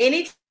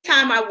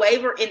 Anytime I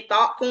waver in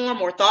thought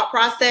form or thought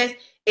process,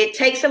 it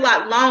takes a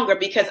lot longer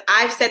because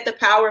I've set the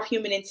power of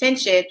human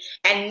intention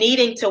and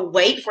needing to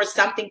wait for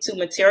something to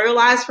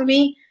materialize for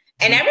me.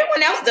 And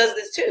everyone else does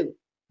this too.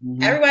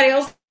 Everybody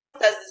else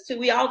does this too.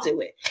 We all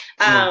do it.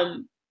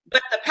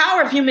 But the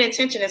power of human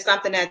intention is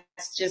something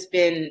that's just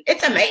been,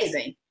 it's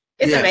amazing.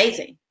 It's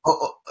amazing.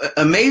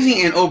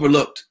 Amazing and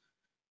overlooked.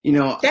 You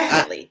know,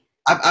 definitely.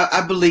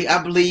 I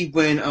believe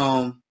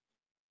when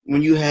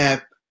you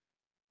have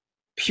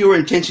pure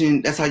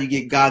intention, that's how you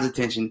get God's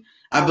attention.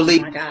 I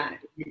believe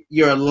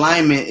your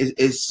alignment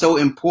is so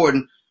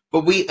important.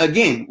 But we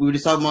were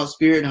just talking about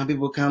spirit and how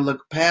people kind of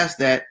look past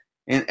that,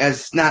 and as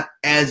it's not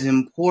as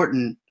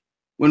important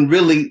when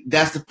really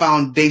that's the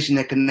foundation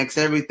that connects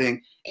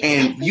everything.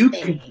 And you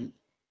can,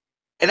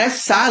 and that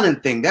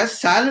silent thing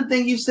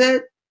you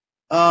said,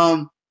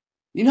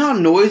 you know how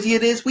noisy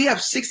it is? We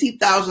have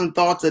 60,000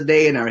 thoughts a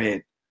day in our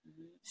head.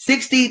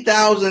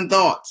 60,000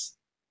 thoughts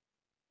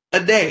a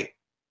day.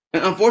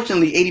 And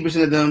unfortunately,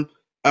 80% of them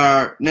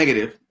are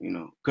negative, you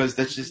know, because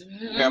that's just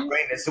where our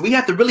brain is. So we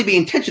have to really be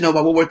intentional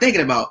about what we're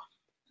thinking about.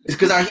 It's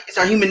because it's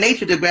our human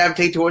nature to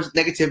gravitate towards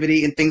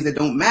negativity and things that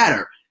don't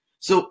matter.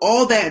 So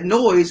all that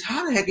noise,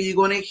 how the heck are you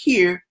going to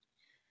hear?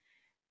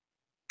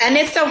 And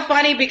it's so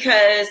funny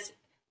because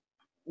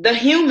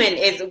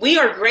we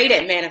are great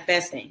at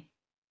manifesting.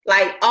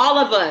 Like, all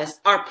of us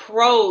are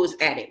pros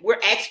at it. We're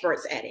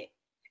experts at it.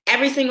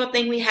 Every single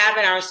thing we have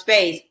in our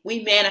space,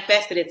 we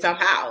manifested it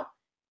somehow.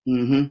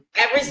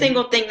 Every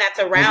single thing that's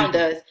around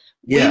us,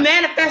 we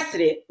manifested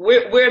it.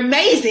 We're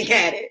amazing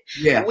at it.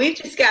 We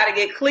just got to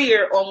get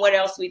clear on what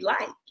else we'd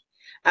like.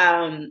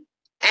 And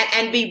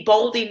and be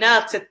bold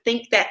enough to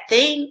think that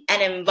thing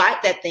and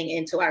invite that thing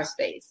into our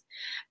space.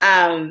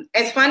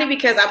 It's funny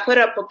because I put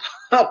up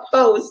a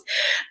post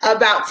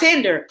about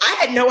Tinder. I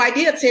had no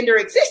idea Tinder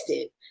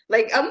existed.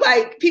 Like, I'm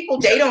like, people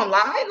date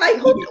online? Like,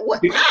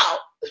 how?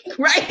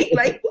 Right?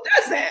 Like, who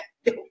does that?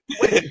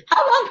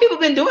 How long have people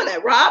been doing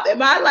that, Rob?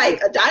 Am I like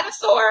a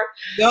dinosaur?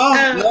 No,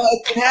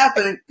 it's been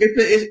happening.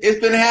 It's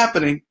been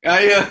happening.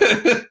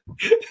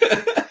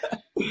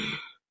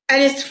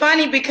 And it's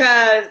funny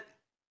because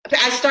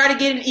I started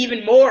getting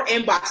even more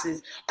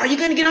inboxes. Are you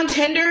going to get on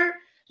Tinder?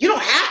 You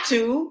don't have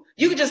to.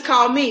 You can just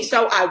call me,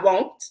 so I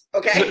won't.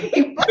 Okay.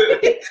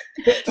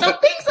 So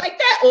things like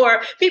that,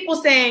 or people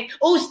saying,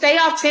 "Oh, stay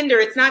off Tinder.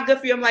 It's not good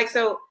for you." I'm like,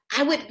 so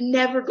I would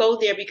never go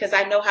there because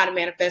I know how to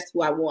manifest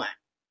who I want.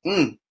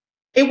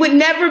 It would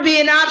never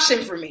be an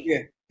option for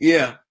me.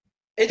 Yeah.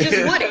 It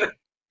just wouldn't.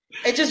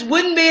 It just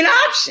wouldn't be an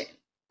option.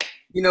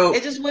 You know,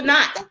 it just would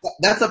not.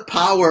 That's a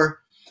power.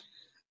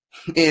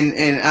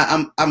 And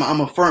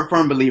I'm a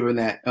firm believer in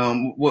that.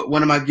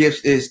 One of my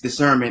gifts is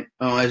discernment.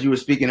 As you were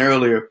speaking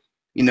earlier,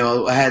 you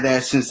know, I had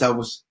that since I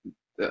was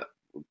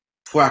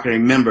before I can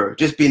remember.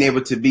 Just being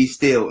able to be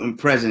still and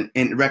present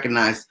and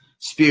recognize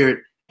spirit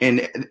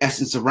and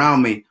essence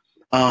around me.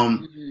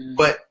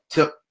 But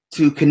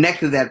to connect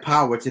to that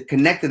power, to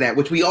connect to that,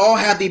 which we all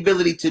have the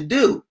ability to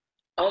do.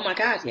 Oh my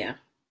God, yeah.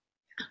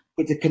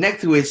 But to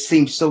connect to it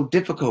seems so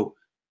difficult.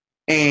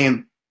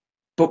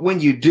 But when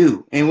you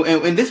do,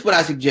 and this is what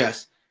I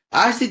suggest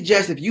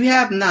if you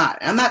have not,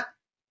 I'm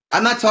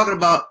not talking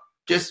about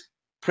just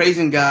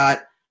praising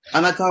God.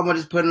 I'm not talking about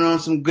just putting on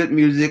some good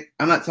music.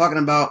 I'm not talking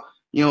about,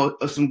 you know,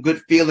 some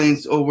good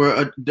feelings over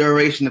a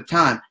duration of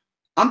time.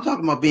 I'm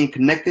talking about being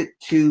connected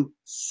to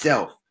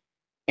self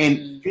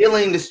and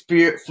feeling the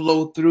spirit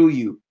flow through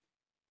you.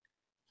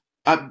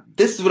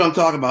 This is what I'm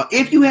talking about.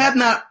 If you have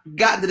not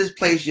gotten to this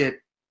place yet,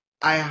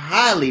 I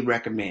highly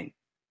recommend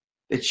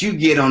that you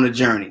get on a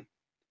journey.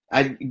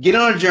 I get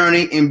on a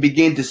journey and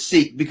begin to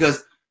seek,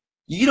 because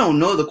you don't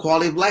know the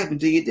quality of life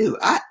until you do.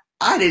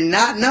 I did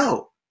not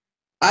know.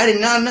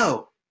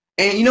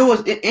 And you know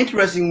what's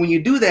interesting? When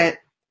you do that,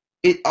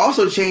 it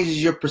also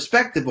changes your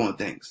perspective on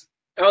things.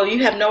 Oh,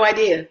 you have no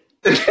idea.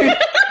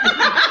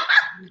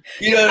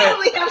 You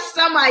probably have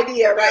some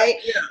idea, right?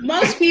 Yeah.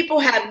 Most people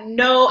have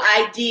no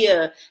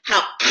idea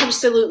how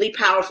absolutely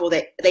powerful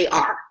they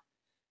are.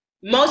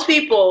 Most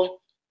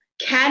people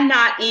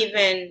cannot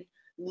even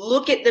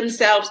look at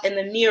themselves in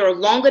the mirror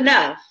long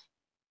enough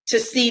to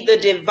see the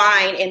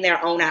divine in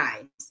their own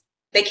eyes.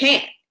 They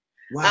can't.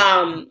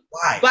 Wow.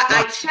 Why? But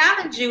I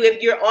challenge you,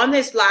 if you're on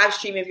this live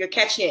stream, if you're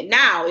catching it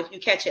now, if you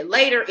catch it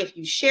later, if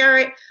you share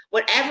it,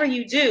 whatever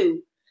you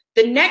do,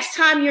 the next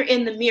time you're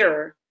in the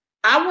mirror,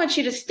 I want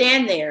you to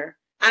stand there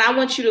and I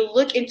want you to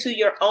look into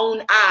your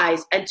own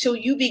eyes until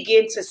you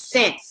begin to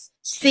sense,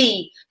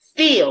 see,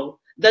 feel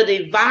the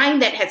divine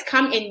that has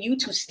come in you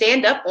to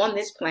stand up on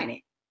this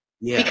planet.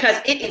 Yeah. Because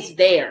it is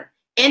there,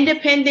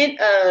 independent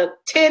of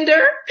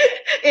Tinder,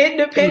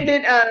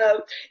 independent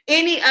of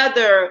any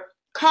other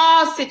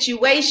cause,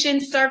 situation,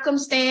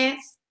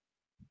 circumstance.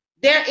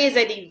 There is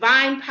a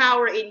divine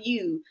power in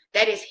you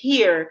that is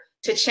here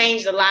to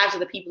change the lives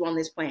of the people on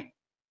this planet.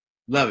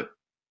 Love it.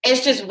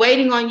 It's just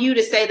waiting on you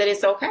to say that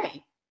it's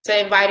okay,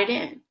 to invite it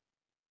in.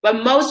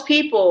 But most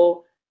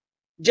people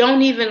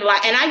don't even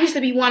like, and I used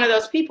to be one of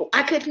those people.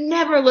 I could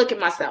never look at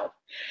myself.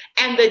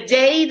 And the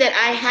day that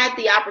I had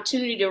the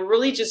opportunity to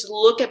really just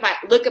look at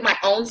my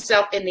own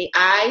self in the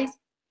eyes,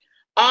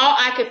 all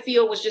I could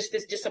feel was just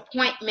this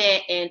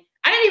disappointment, and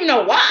I didn't even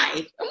know why.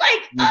 I'm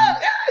like, oh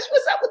gosh,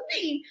 what's up with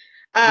me?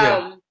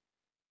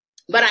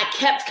 But I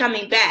kept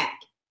coming back,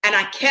 and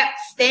I kept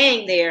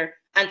staying there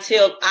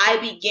until I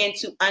began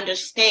to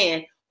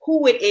understand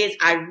who it is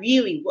I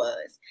really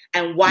was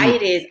and why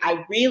it is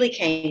I really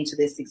came to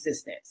this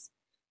existence.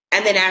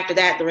 And then after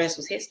that, the rest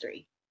was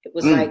history. It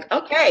was like,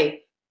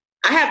 okay,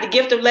 I have the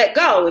gift of let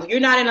go. If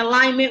you're not in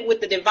alignment with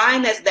the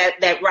divine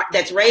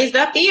that's raised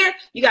up here,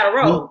 you got to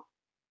roll.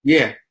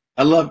 Yeah,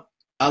 I love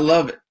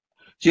it.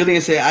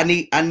 Julian said,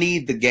 I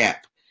need the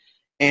Gap,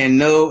 and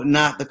no,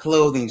 not the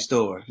clothing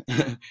store.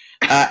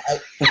 I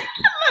love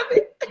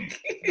it.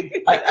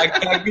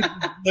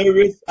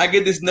 I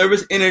get this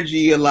nervous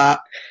energy a lot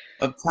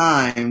of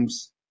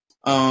times.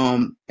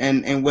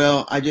 And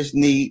well, I just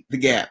need the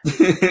Gap.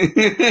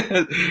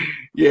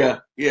 Yeah,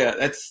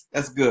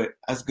 that's good.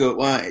 That's good.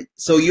 Well,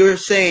 so you're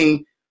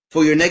saying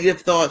for your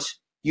negative thoughts,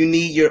 you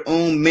need your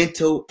own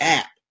mental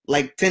app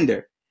like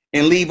Tinder,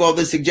 and leave all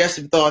the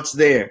suggestive thoughts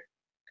there.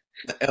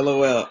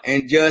 LOL,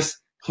 and just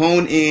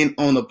hone in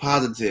on the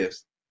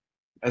positives.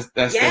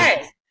 That's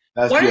yes.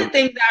 That's one good. of the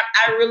things that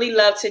I really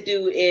love to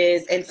do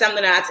is, and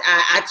something that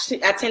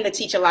I tend to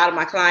teach a lot of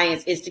my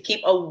clients, is to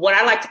keep what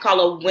I like to call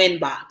a win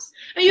box.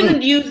 And you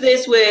can use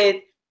this with,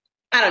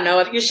 I don't know,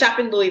 if you're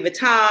shopping Louis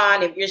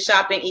Vuitton, if you're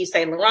shopping Yves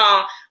Saint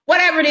Laurent,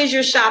 whatever it is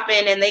you're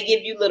shopping, and they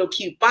give you little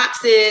cute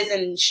boxes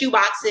and shoe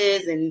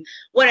boxes and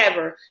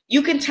whatever,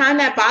 you can turn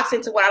that box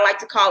into what I like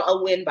to call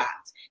a win box.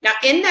 Now,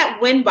 in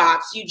that win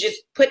box, you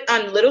just put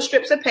on little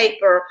strips of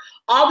paper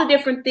all the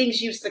different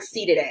things you've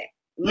succeeded at.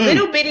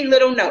 little bitty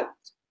little note.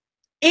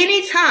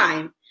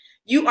 Anytime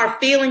you are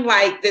feeling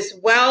like this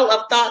well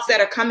of thoughts that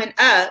are coming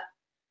up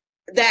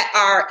that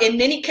are, in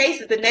many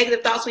cases, the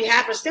negative thoughts we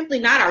have are simply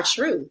not our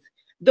truth.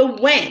 The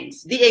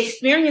wins, the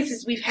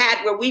experiences we've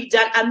had where we've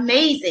done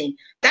amazing,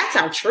 that's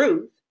our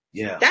truth.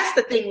 Yeah. That's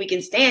the thing we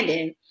can stand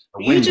in.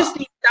 You just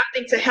need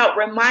something to help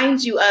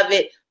remind you of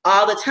it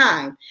all the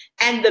time.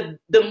 And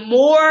the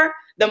more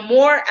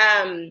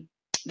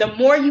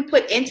you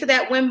put into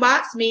that win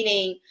box,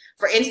 meaning,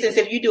 for instance,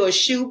 if you do a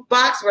shoe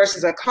box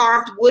versus a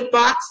carved wood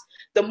box,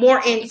 the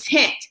more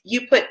intent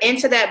you put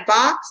into that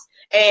box,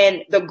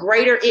 and the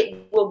greater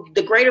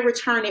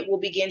return it will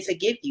begin to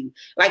give you.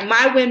 Like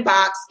my win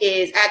box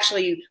is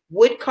actually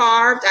wood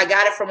carved. I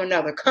got it from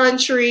another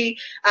country.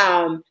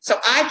 So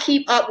I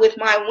keep up with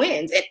my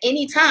wins. At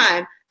any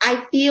time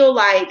I feel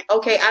like,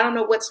 okay, I don't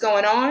know what's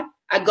going on,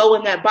 I go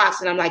in that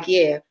box and I'm like,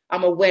 yeah,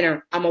 I'm a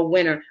winner. I'm a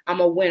winner. I'm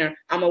a winner.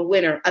 I'm a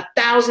winner.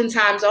 1,000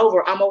 times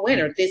over, I'm a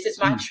winner. This is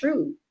my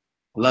truth.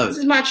 Love it. This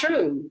is my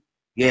truth.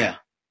 Yeah.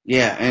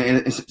 Yeah.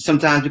 And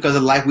sometimes because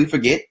of life, we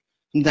forget.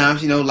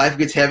 Sometimes, life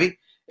gets heavy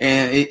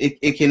and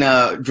it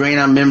can drain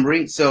our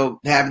memory. So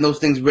having those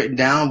things written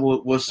down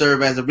will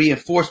serve as a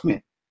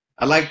reinforcement.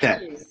 I like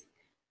that. Yes.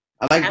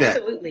 I like that.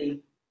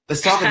 Absolutely.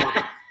 Let's talk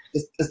about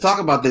let's talk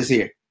about this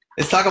here.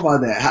 Let's talk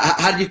about that.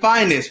 How did you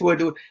find this?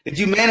 Did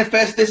you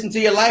manifest this into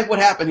your life? What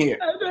happened here?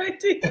 I have no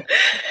idea.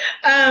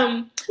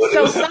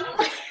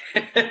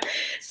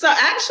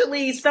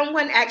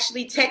 Someone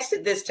actually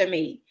texted this to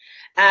me.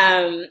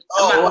 One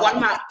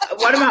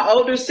of my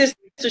older sisters,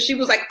 she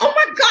was like, "Oh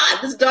my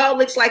God, this dog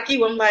looks like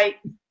you." I'm like,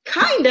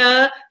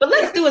 "Kinda, but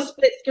let's do a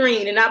split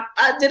screen." And I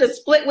did a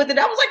split with it.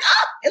 I was like,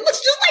 "Oh, it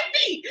looks just like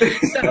me."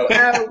 So,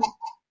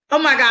 oh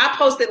my God, I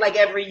post it like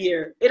every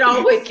year. It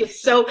always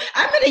gets so.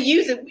 I'm going to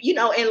use it,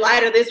 in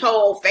light of this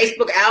whole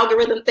Facebook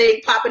algorithm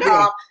thing popping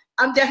off.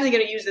 I'm definitely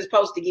going to use this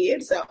post again.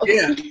 So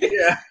yeah.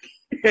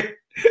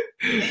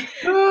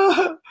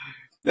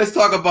 Let's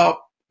talk about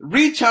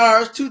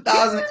Recharge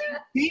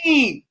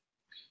 2018.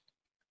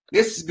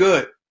 This is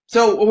good.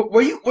 So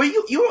were you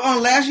were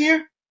on last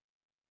year?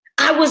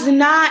 I was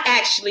not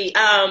actually.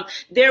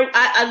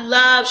 I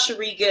love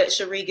Cherie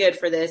Good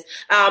for this.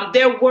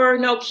 There were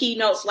no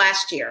keynotes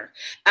last year.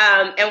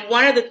 And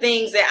one of the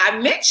things that I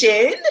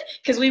mentioned,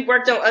 because we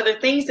worked on other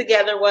things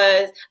together,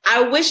 was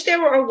I wish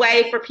there were a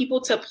way for people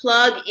to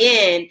plug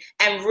in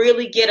and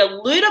really get a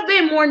little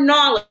bit more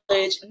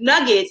knowledge,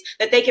 nuggets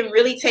that they can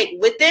really take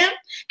with them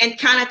and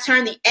kind of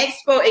turn the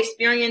expo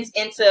experience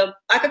into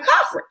like a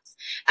conference.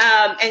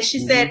 And she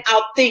said,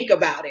 "I'll think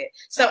about it."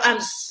 So I'm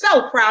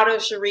so proud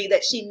of Cherie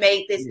that she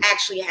made this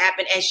actually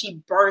happen and she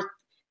birthed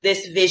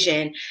this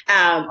vision.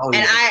 And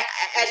I,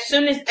 as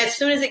soon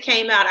as it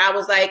came out, I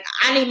was like,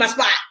 I need my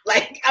spot.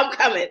 Like, I'm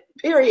coming,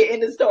 period, in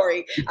the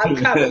story. I'm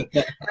coming.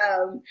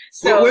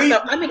 So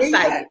I'm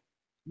excited.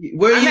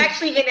 I'm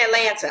actually in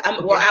Atlanta.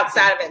 I'm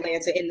outside of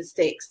Atlanta in the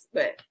sticks,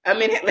 but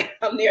I'm in Atlanta.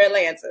 I'm near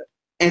Atlanta.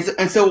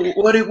 And so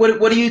what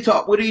are you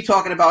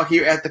talking about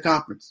here at the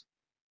conference?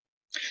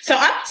 So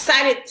I'm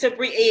excited to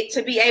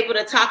be able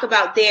to talk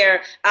about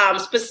their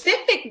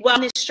specific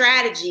wellness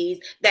strategies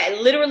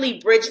that literally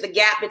bridge the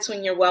gap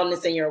between your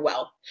wellness and your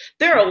wealth.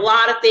 There are a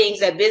lot of things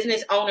that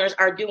business owners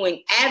are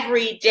doing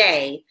every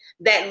day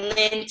that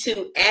lend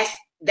to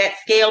that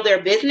scale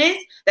their business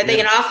that they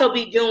can also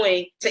be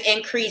doing to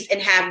increase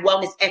and have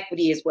wellness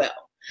equity as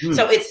well.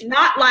 So it's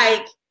not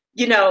like,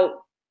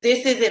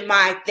 this isn't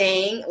my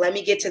thing. Let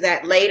me get to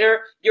that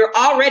later. You're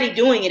already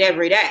doing it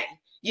every day.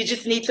 You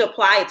just need to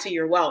apply it to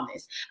your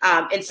wellness.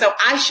 And so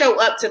I show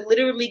up to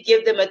literally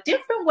give them a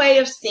different way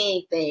of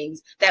seeing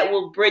things that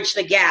will bridge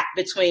the gap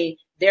between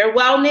their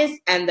wellness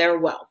and their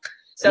wealth.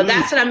 So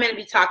that's what I'm going to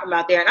be talking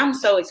about there. And I'm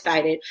so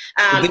excited.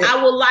 I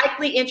will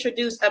likely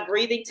introduce a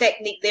breathing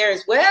technique there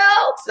as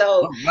well.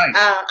 So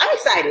I'm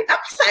excited. I'm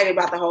excited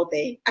about the whole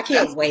thing. I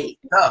can't wait.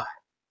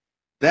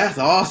 That's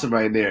awesome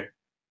right there.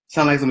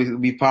 Sounds like something to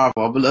be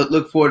powerful. But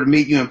look forward to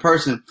meeting you in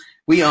person.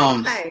 We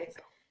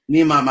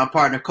Me and my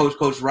partner,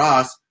 Coach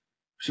Ross,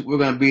 we're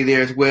going to be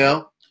there as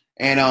well.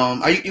 And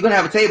are you going to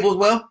have a table as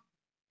well?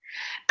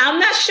 I'm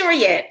not sure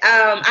yet.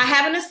 I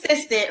have an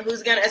assistant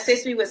who's going to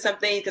assist me with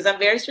something because I'm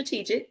very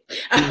strategic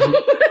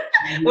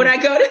when I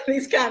go to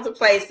these kinds of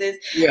places.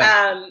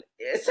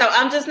 So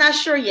I'm just not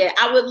sure yet.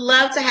 I would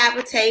love to have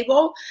a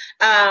table.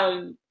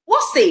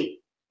 We'll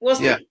see. We'll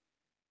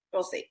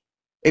see.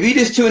 If you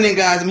just tune in,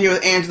 guys, I'm here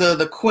with Angela,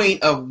 the queen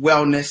of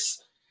wellness.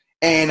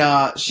 And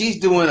she's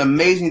doing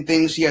amazing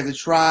things. She has a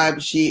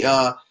tribe. She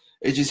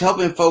is just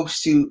helping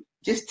folks to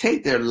just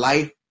take their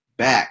life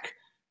back.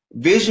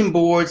 Vision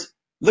boards,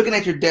 looking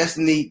at your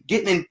destiny,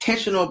 getting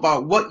intentional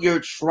about what you're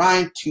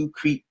trying to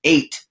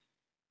create.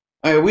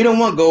 All right, we don't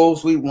want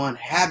goals. We want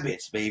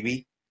habits,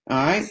 baby. All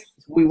right,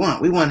 we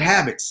want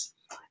habits.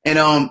 And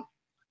of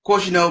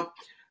course,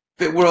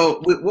 Fit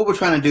World, what we're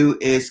trying to do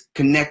is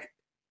connect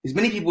as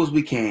many people as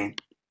we can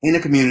in the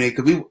community,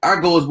 because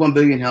our goal is 1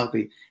 billion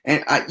healthy.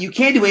 And you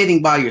can't do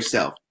anything by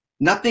yourself.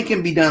 Nothing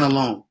can be done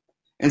alone.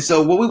 And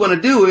so what we want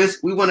to do is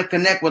we want to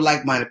connect with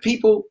like-minded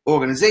people,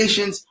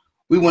 organizations.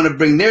 We want to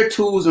bring their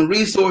tools and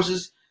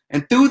resources.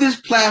 And through this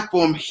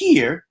platform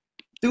here,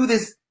 through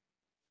this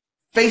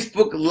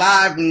Facebook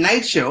Live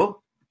night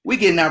show, we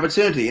get an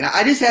opportunity. And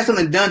I just had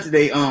something done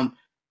today,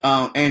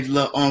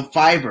 Angela, on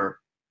Fiverr.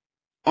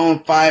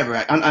 On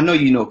Fiverr. I know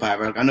you know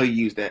Fiverr. I know you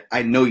use that.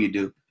 I know you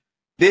do.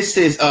 This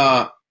has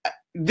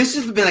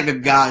been like a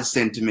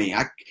godsend to me.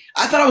 I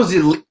thought it was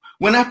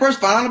when I first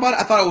found out about it,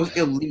 I thought it was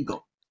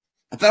illegal.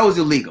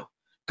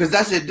 Because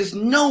I said, there's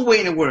no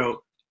way in the world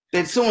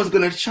that someone's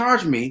going to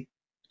charge me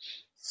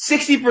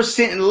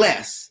 60% and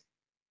less.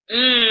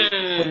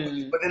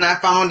 But then I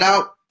found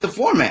out the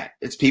format.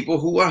 It's people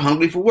who are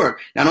hungry for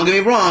work. Now, don't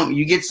get me wrong.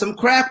 You get some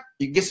crap.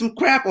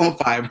 On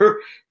Fiverr.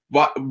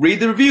 Read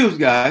the reviews,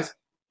 guys.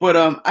 But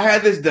I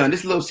had this done.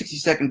 This little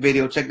 60-second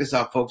video. Check this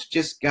out, folks.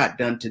 Just got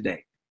done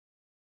today.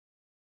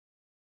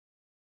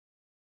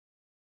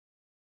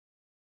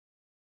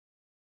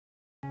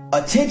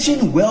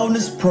 Attention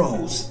wellness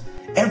pros.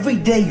 Every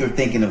day you're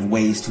thinking of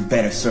ways to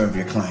better serve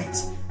your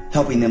clients,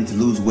 helping them to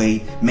lose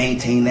weight,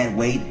 maintain that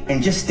weight,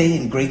 and just stay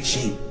in great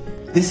shape.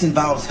 This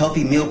involves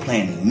healthy meal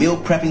planning, meal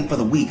prepping for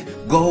the week,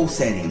 goal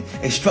setting,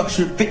 a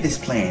structured fitness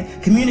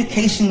plan,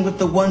 communication with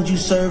the ones you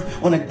serve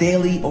on a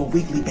daily or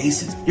weekly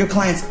basis. Your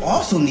clients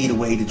also need a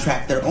way to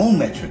track their own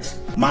metrics,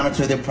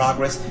 monitor their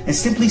progress, and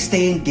simply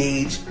stay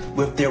engaged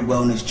with their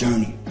wellness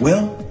journey.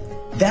 Well,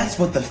 that's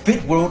what the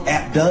Fit World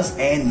app does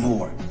and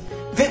more.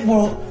 Fit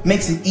World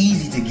makes it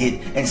easy to get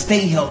and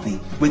stay healthy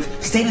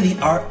with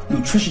state-of-the-art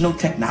nutritional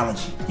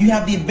technology. You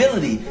have the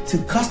ability to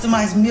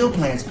customize meal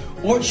plans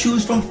or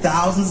choose from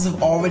thousands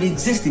of already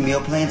existing meal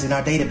plans in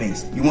our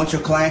database. You want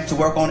your clients to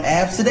work on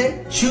abs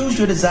today? Choose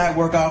your desired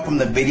workout from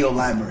the video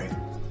library.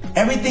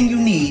 Everything you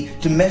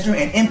need to measure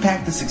and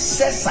impact the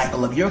success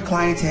cycle of your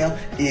clientele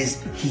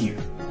is here.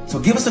 So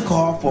give us a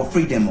call for a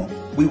free demo.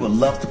 We would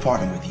love to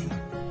partner with you.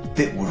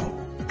 Fit World,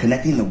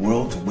 connecting the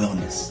world to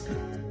wellness.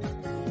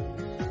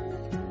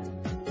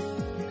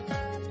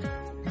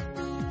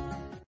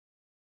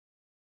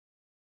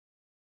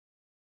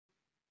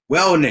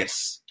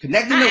 Wellness.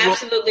 I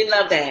absolutely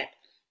love that.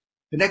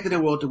 Connecting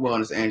the world to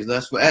wellness, Angela.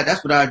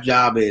 That's what our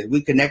job is.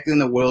 We connecting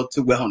the world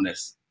to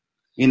wellness.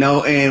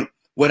 And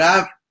what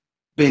I've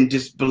been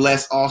just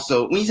blessed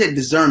also, when you say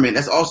discernment,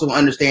 that's also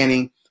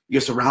understanding your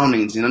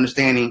surroundings and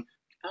understanding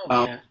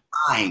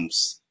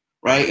times,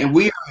 right? And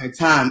we are in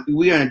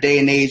a day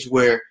and age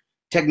where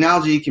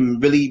technology can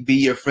really be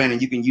your friend and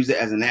you can use it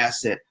as an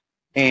asset.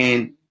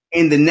 And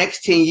in the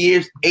next 10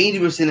 years,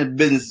 80% of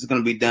business is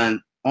going to be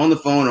done on the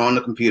phone or on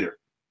the computer.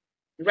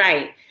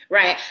 Right.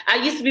 I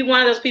used to be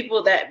one of those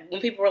people that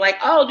when people were like,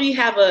 "Oh, do you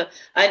have an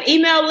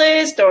email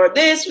list or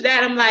this or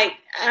that?" I'm like,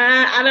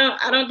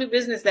 I don't do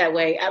business that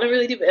way. I don't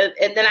really do.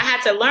 And then I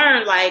had to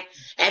learn, like,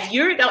 if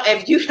you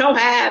don't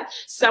have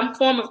some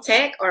form of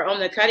tech or on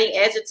the cutting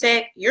edge of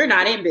tech, you're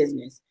not in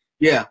business.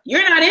 Yeah,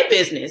 you're not in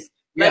business.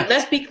 Yeah. Like,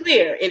 let's be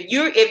clear. If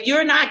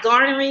you're not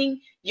garnering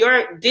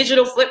your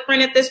digital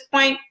footprint at this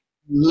point,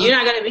 you're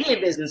not going to be in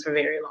business for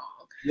very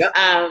long. Yep.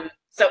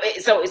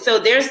 So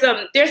there's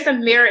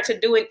some merit to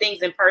doing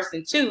things in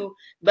person too,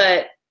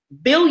 but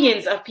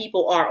billions of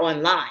people are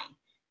online.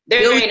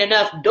 There ain't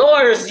enough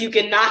doors you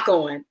can knock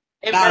on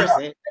in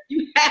person.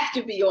 You have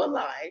to be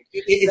online.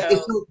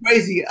 It's so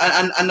crazy.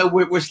 I know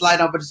we're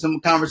sliding off into some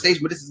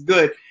conversation, but this is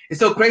good. It's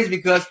so crazy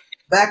because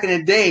back in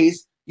the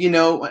days,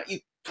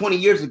 20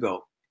 years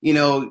ago,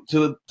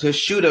 to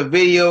shoot a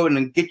video and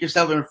then get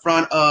yourself in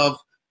front of,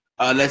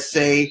 let's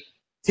say,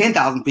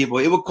 10,000 people,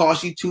 it would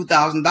cost you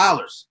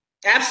 $2,000.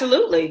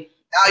 Absolutely.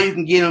 Now you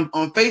can get them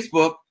on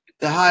Facebook,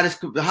 the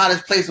hottest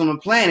place on the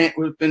planet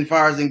as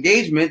far as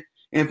engagement,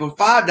 and for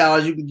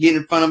 $5 you can get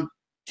in front of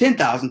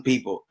 10,000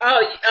 people.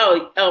 Oh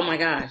my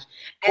gosh.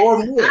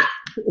 Or more.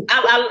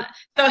 I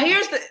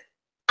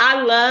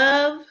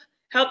love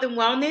health and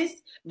wellness,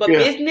 but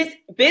business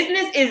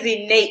is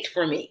innate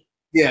for me.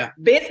 Yeah.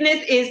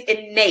 Business is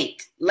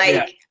innate.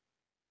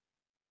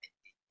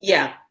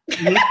 Yeah.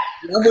 Mm-hmm.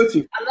 I'm with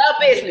you. I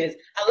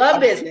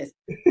love business.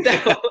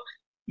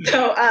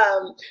 So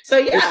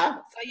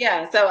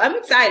I'm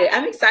excited.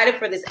 I'm excited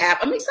for this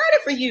app. I'm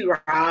excited for you,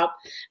 Rob.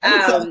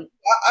 I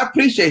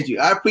appreciate you.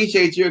 I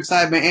appreciate your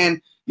excitement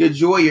and your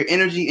joy, your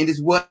energy, and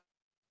just what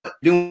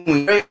you're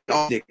doing. Very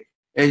authentic.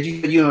 As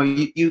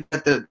you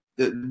got the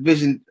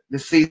vision to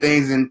see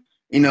things, and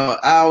I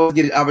always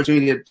get an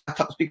opportunity to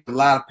speak to a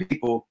lot of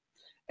people,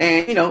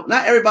 and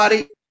not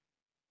everybody,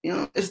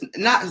 it's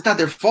not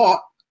their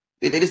fault.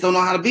 They just don't know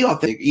how to be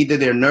authentic. Either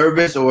they're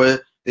nervous or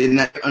they're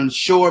not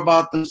unsure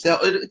about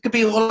themselves. It could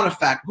be a whole lot of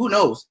factors. Who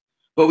knows?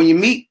 But when you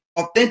meet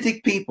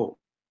authentic people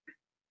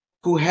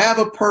who have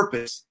a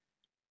purpose,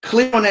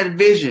 clear on that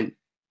vision,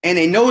 and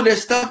they know their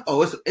stuff,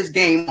 it's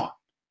game on.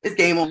 It's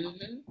game on.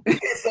 Mm-hmm.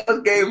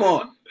 It's game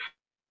on.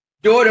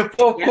 Jordan,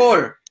 fourth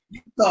quarter. You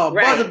saw a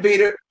buzzer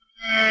beater.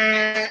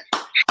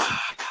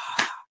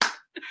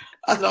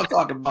 That's what I'm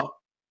talking about.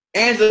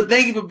 Angela,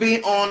 thank you for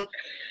being on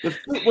the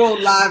Fit World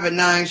Live at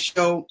 9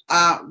 show.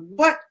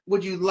 What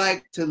would you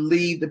like to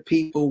leave the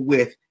people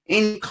with?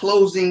 Any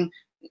closing,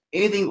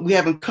 anything we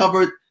haven't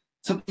covered,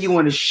 something you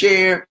want to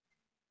share?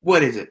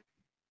 What is it?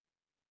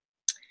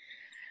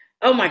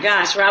 Oh my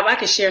gosh, Rob, I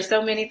could share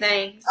so many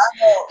things.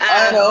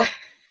 I know.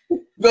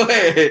 Go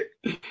ahead.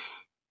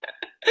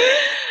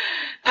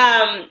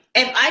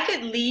 If I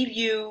could leave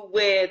you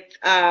with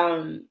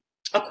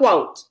a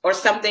quote or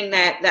something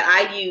that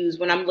I use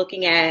when I'm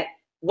looking at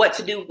what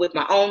to do with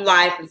my own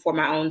life and for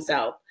my own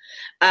self,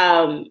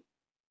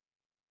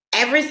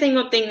 every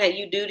single thing that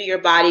you do to your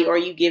body or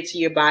you give to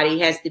your body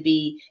has to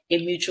be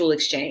in mutual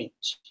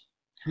exchange.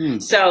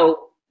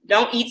 So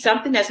don't eat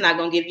something that's not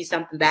going to give you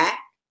something back.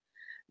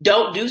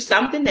 Don't do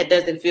something that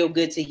doesn't feel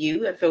good to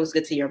you and feels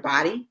good to your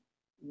body.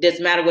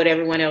 Doesn't matter what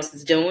everyone else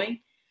is doing.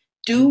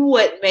 Do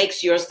what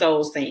makes your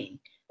soul sing.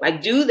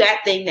 Like, do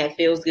that thing that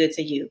feels good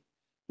to you.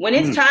 When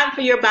it's time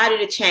for your body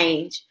to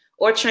change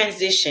or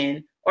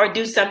transition or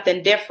do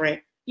something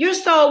different, your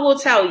soul will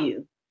tell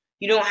you.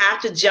 You don't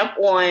have to jump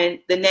on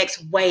the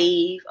next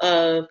wave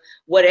of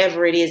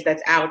whatever it is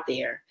that's out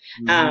there.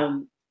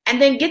 And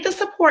then get the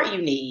support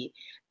you need.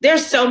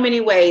 There's so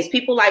many ways.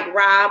 People like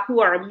Rob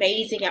who are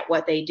amazing at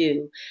what they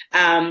do.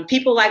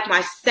 People like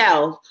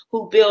myself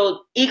who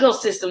build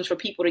ecosystems for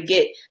people to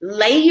get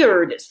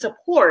layered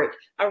support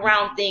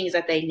around things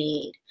that they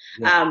need.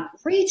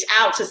 Reach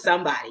out to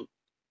somebody.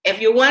 If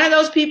you're one of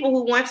those people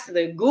who wants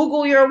to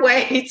Google your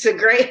way to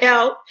great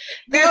health,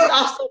 there's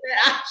also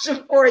that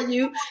option for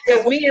you.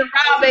 Because me and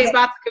Rob ain't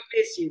about to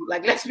convince you.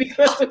 Like, let's be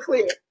crystal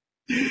clear.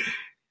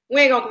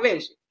 We ain't gonna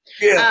convince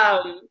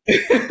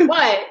you.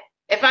 But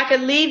if I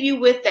could leave you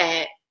with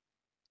that,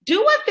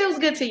 do what feels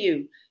good to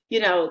you.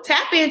 You know,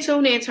 tap in,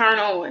 tune in, turn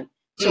on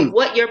to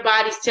what your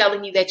body's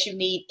telling you that you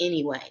need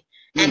anyway.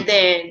 And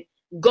then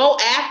go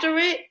after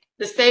it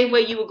the same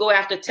way you would go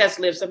after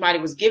Tesla if somebody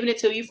was giving it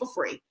to you for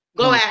free.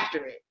 Go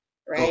after it,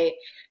 right?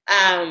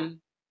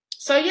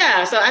 So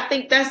I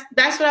think that's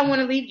what I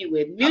want to leave you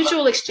with.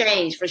 Mutual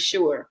exchange for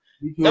sure.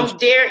 Don't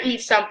dare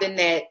eat something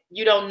that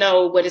you don't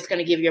know what it's going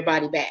to give your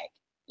body back.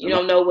 You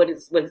don't know what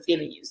it's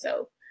giving you.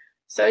 So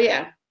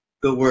yeah.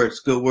 Good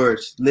words.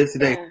 Live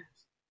today. Yeah.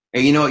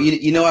 And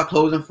you know our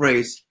closing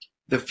phrase,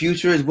 the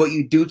future is what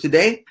you do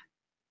today.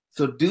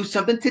 So do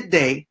something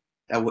today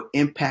that will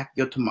impact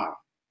your tomorrow.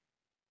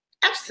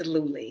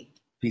 Absolutely.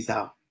 Peace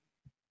out.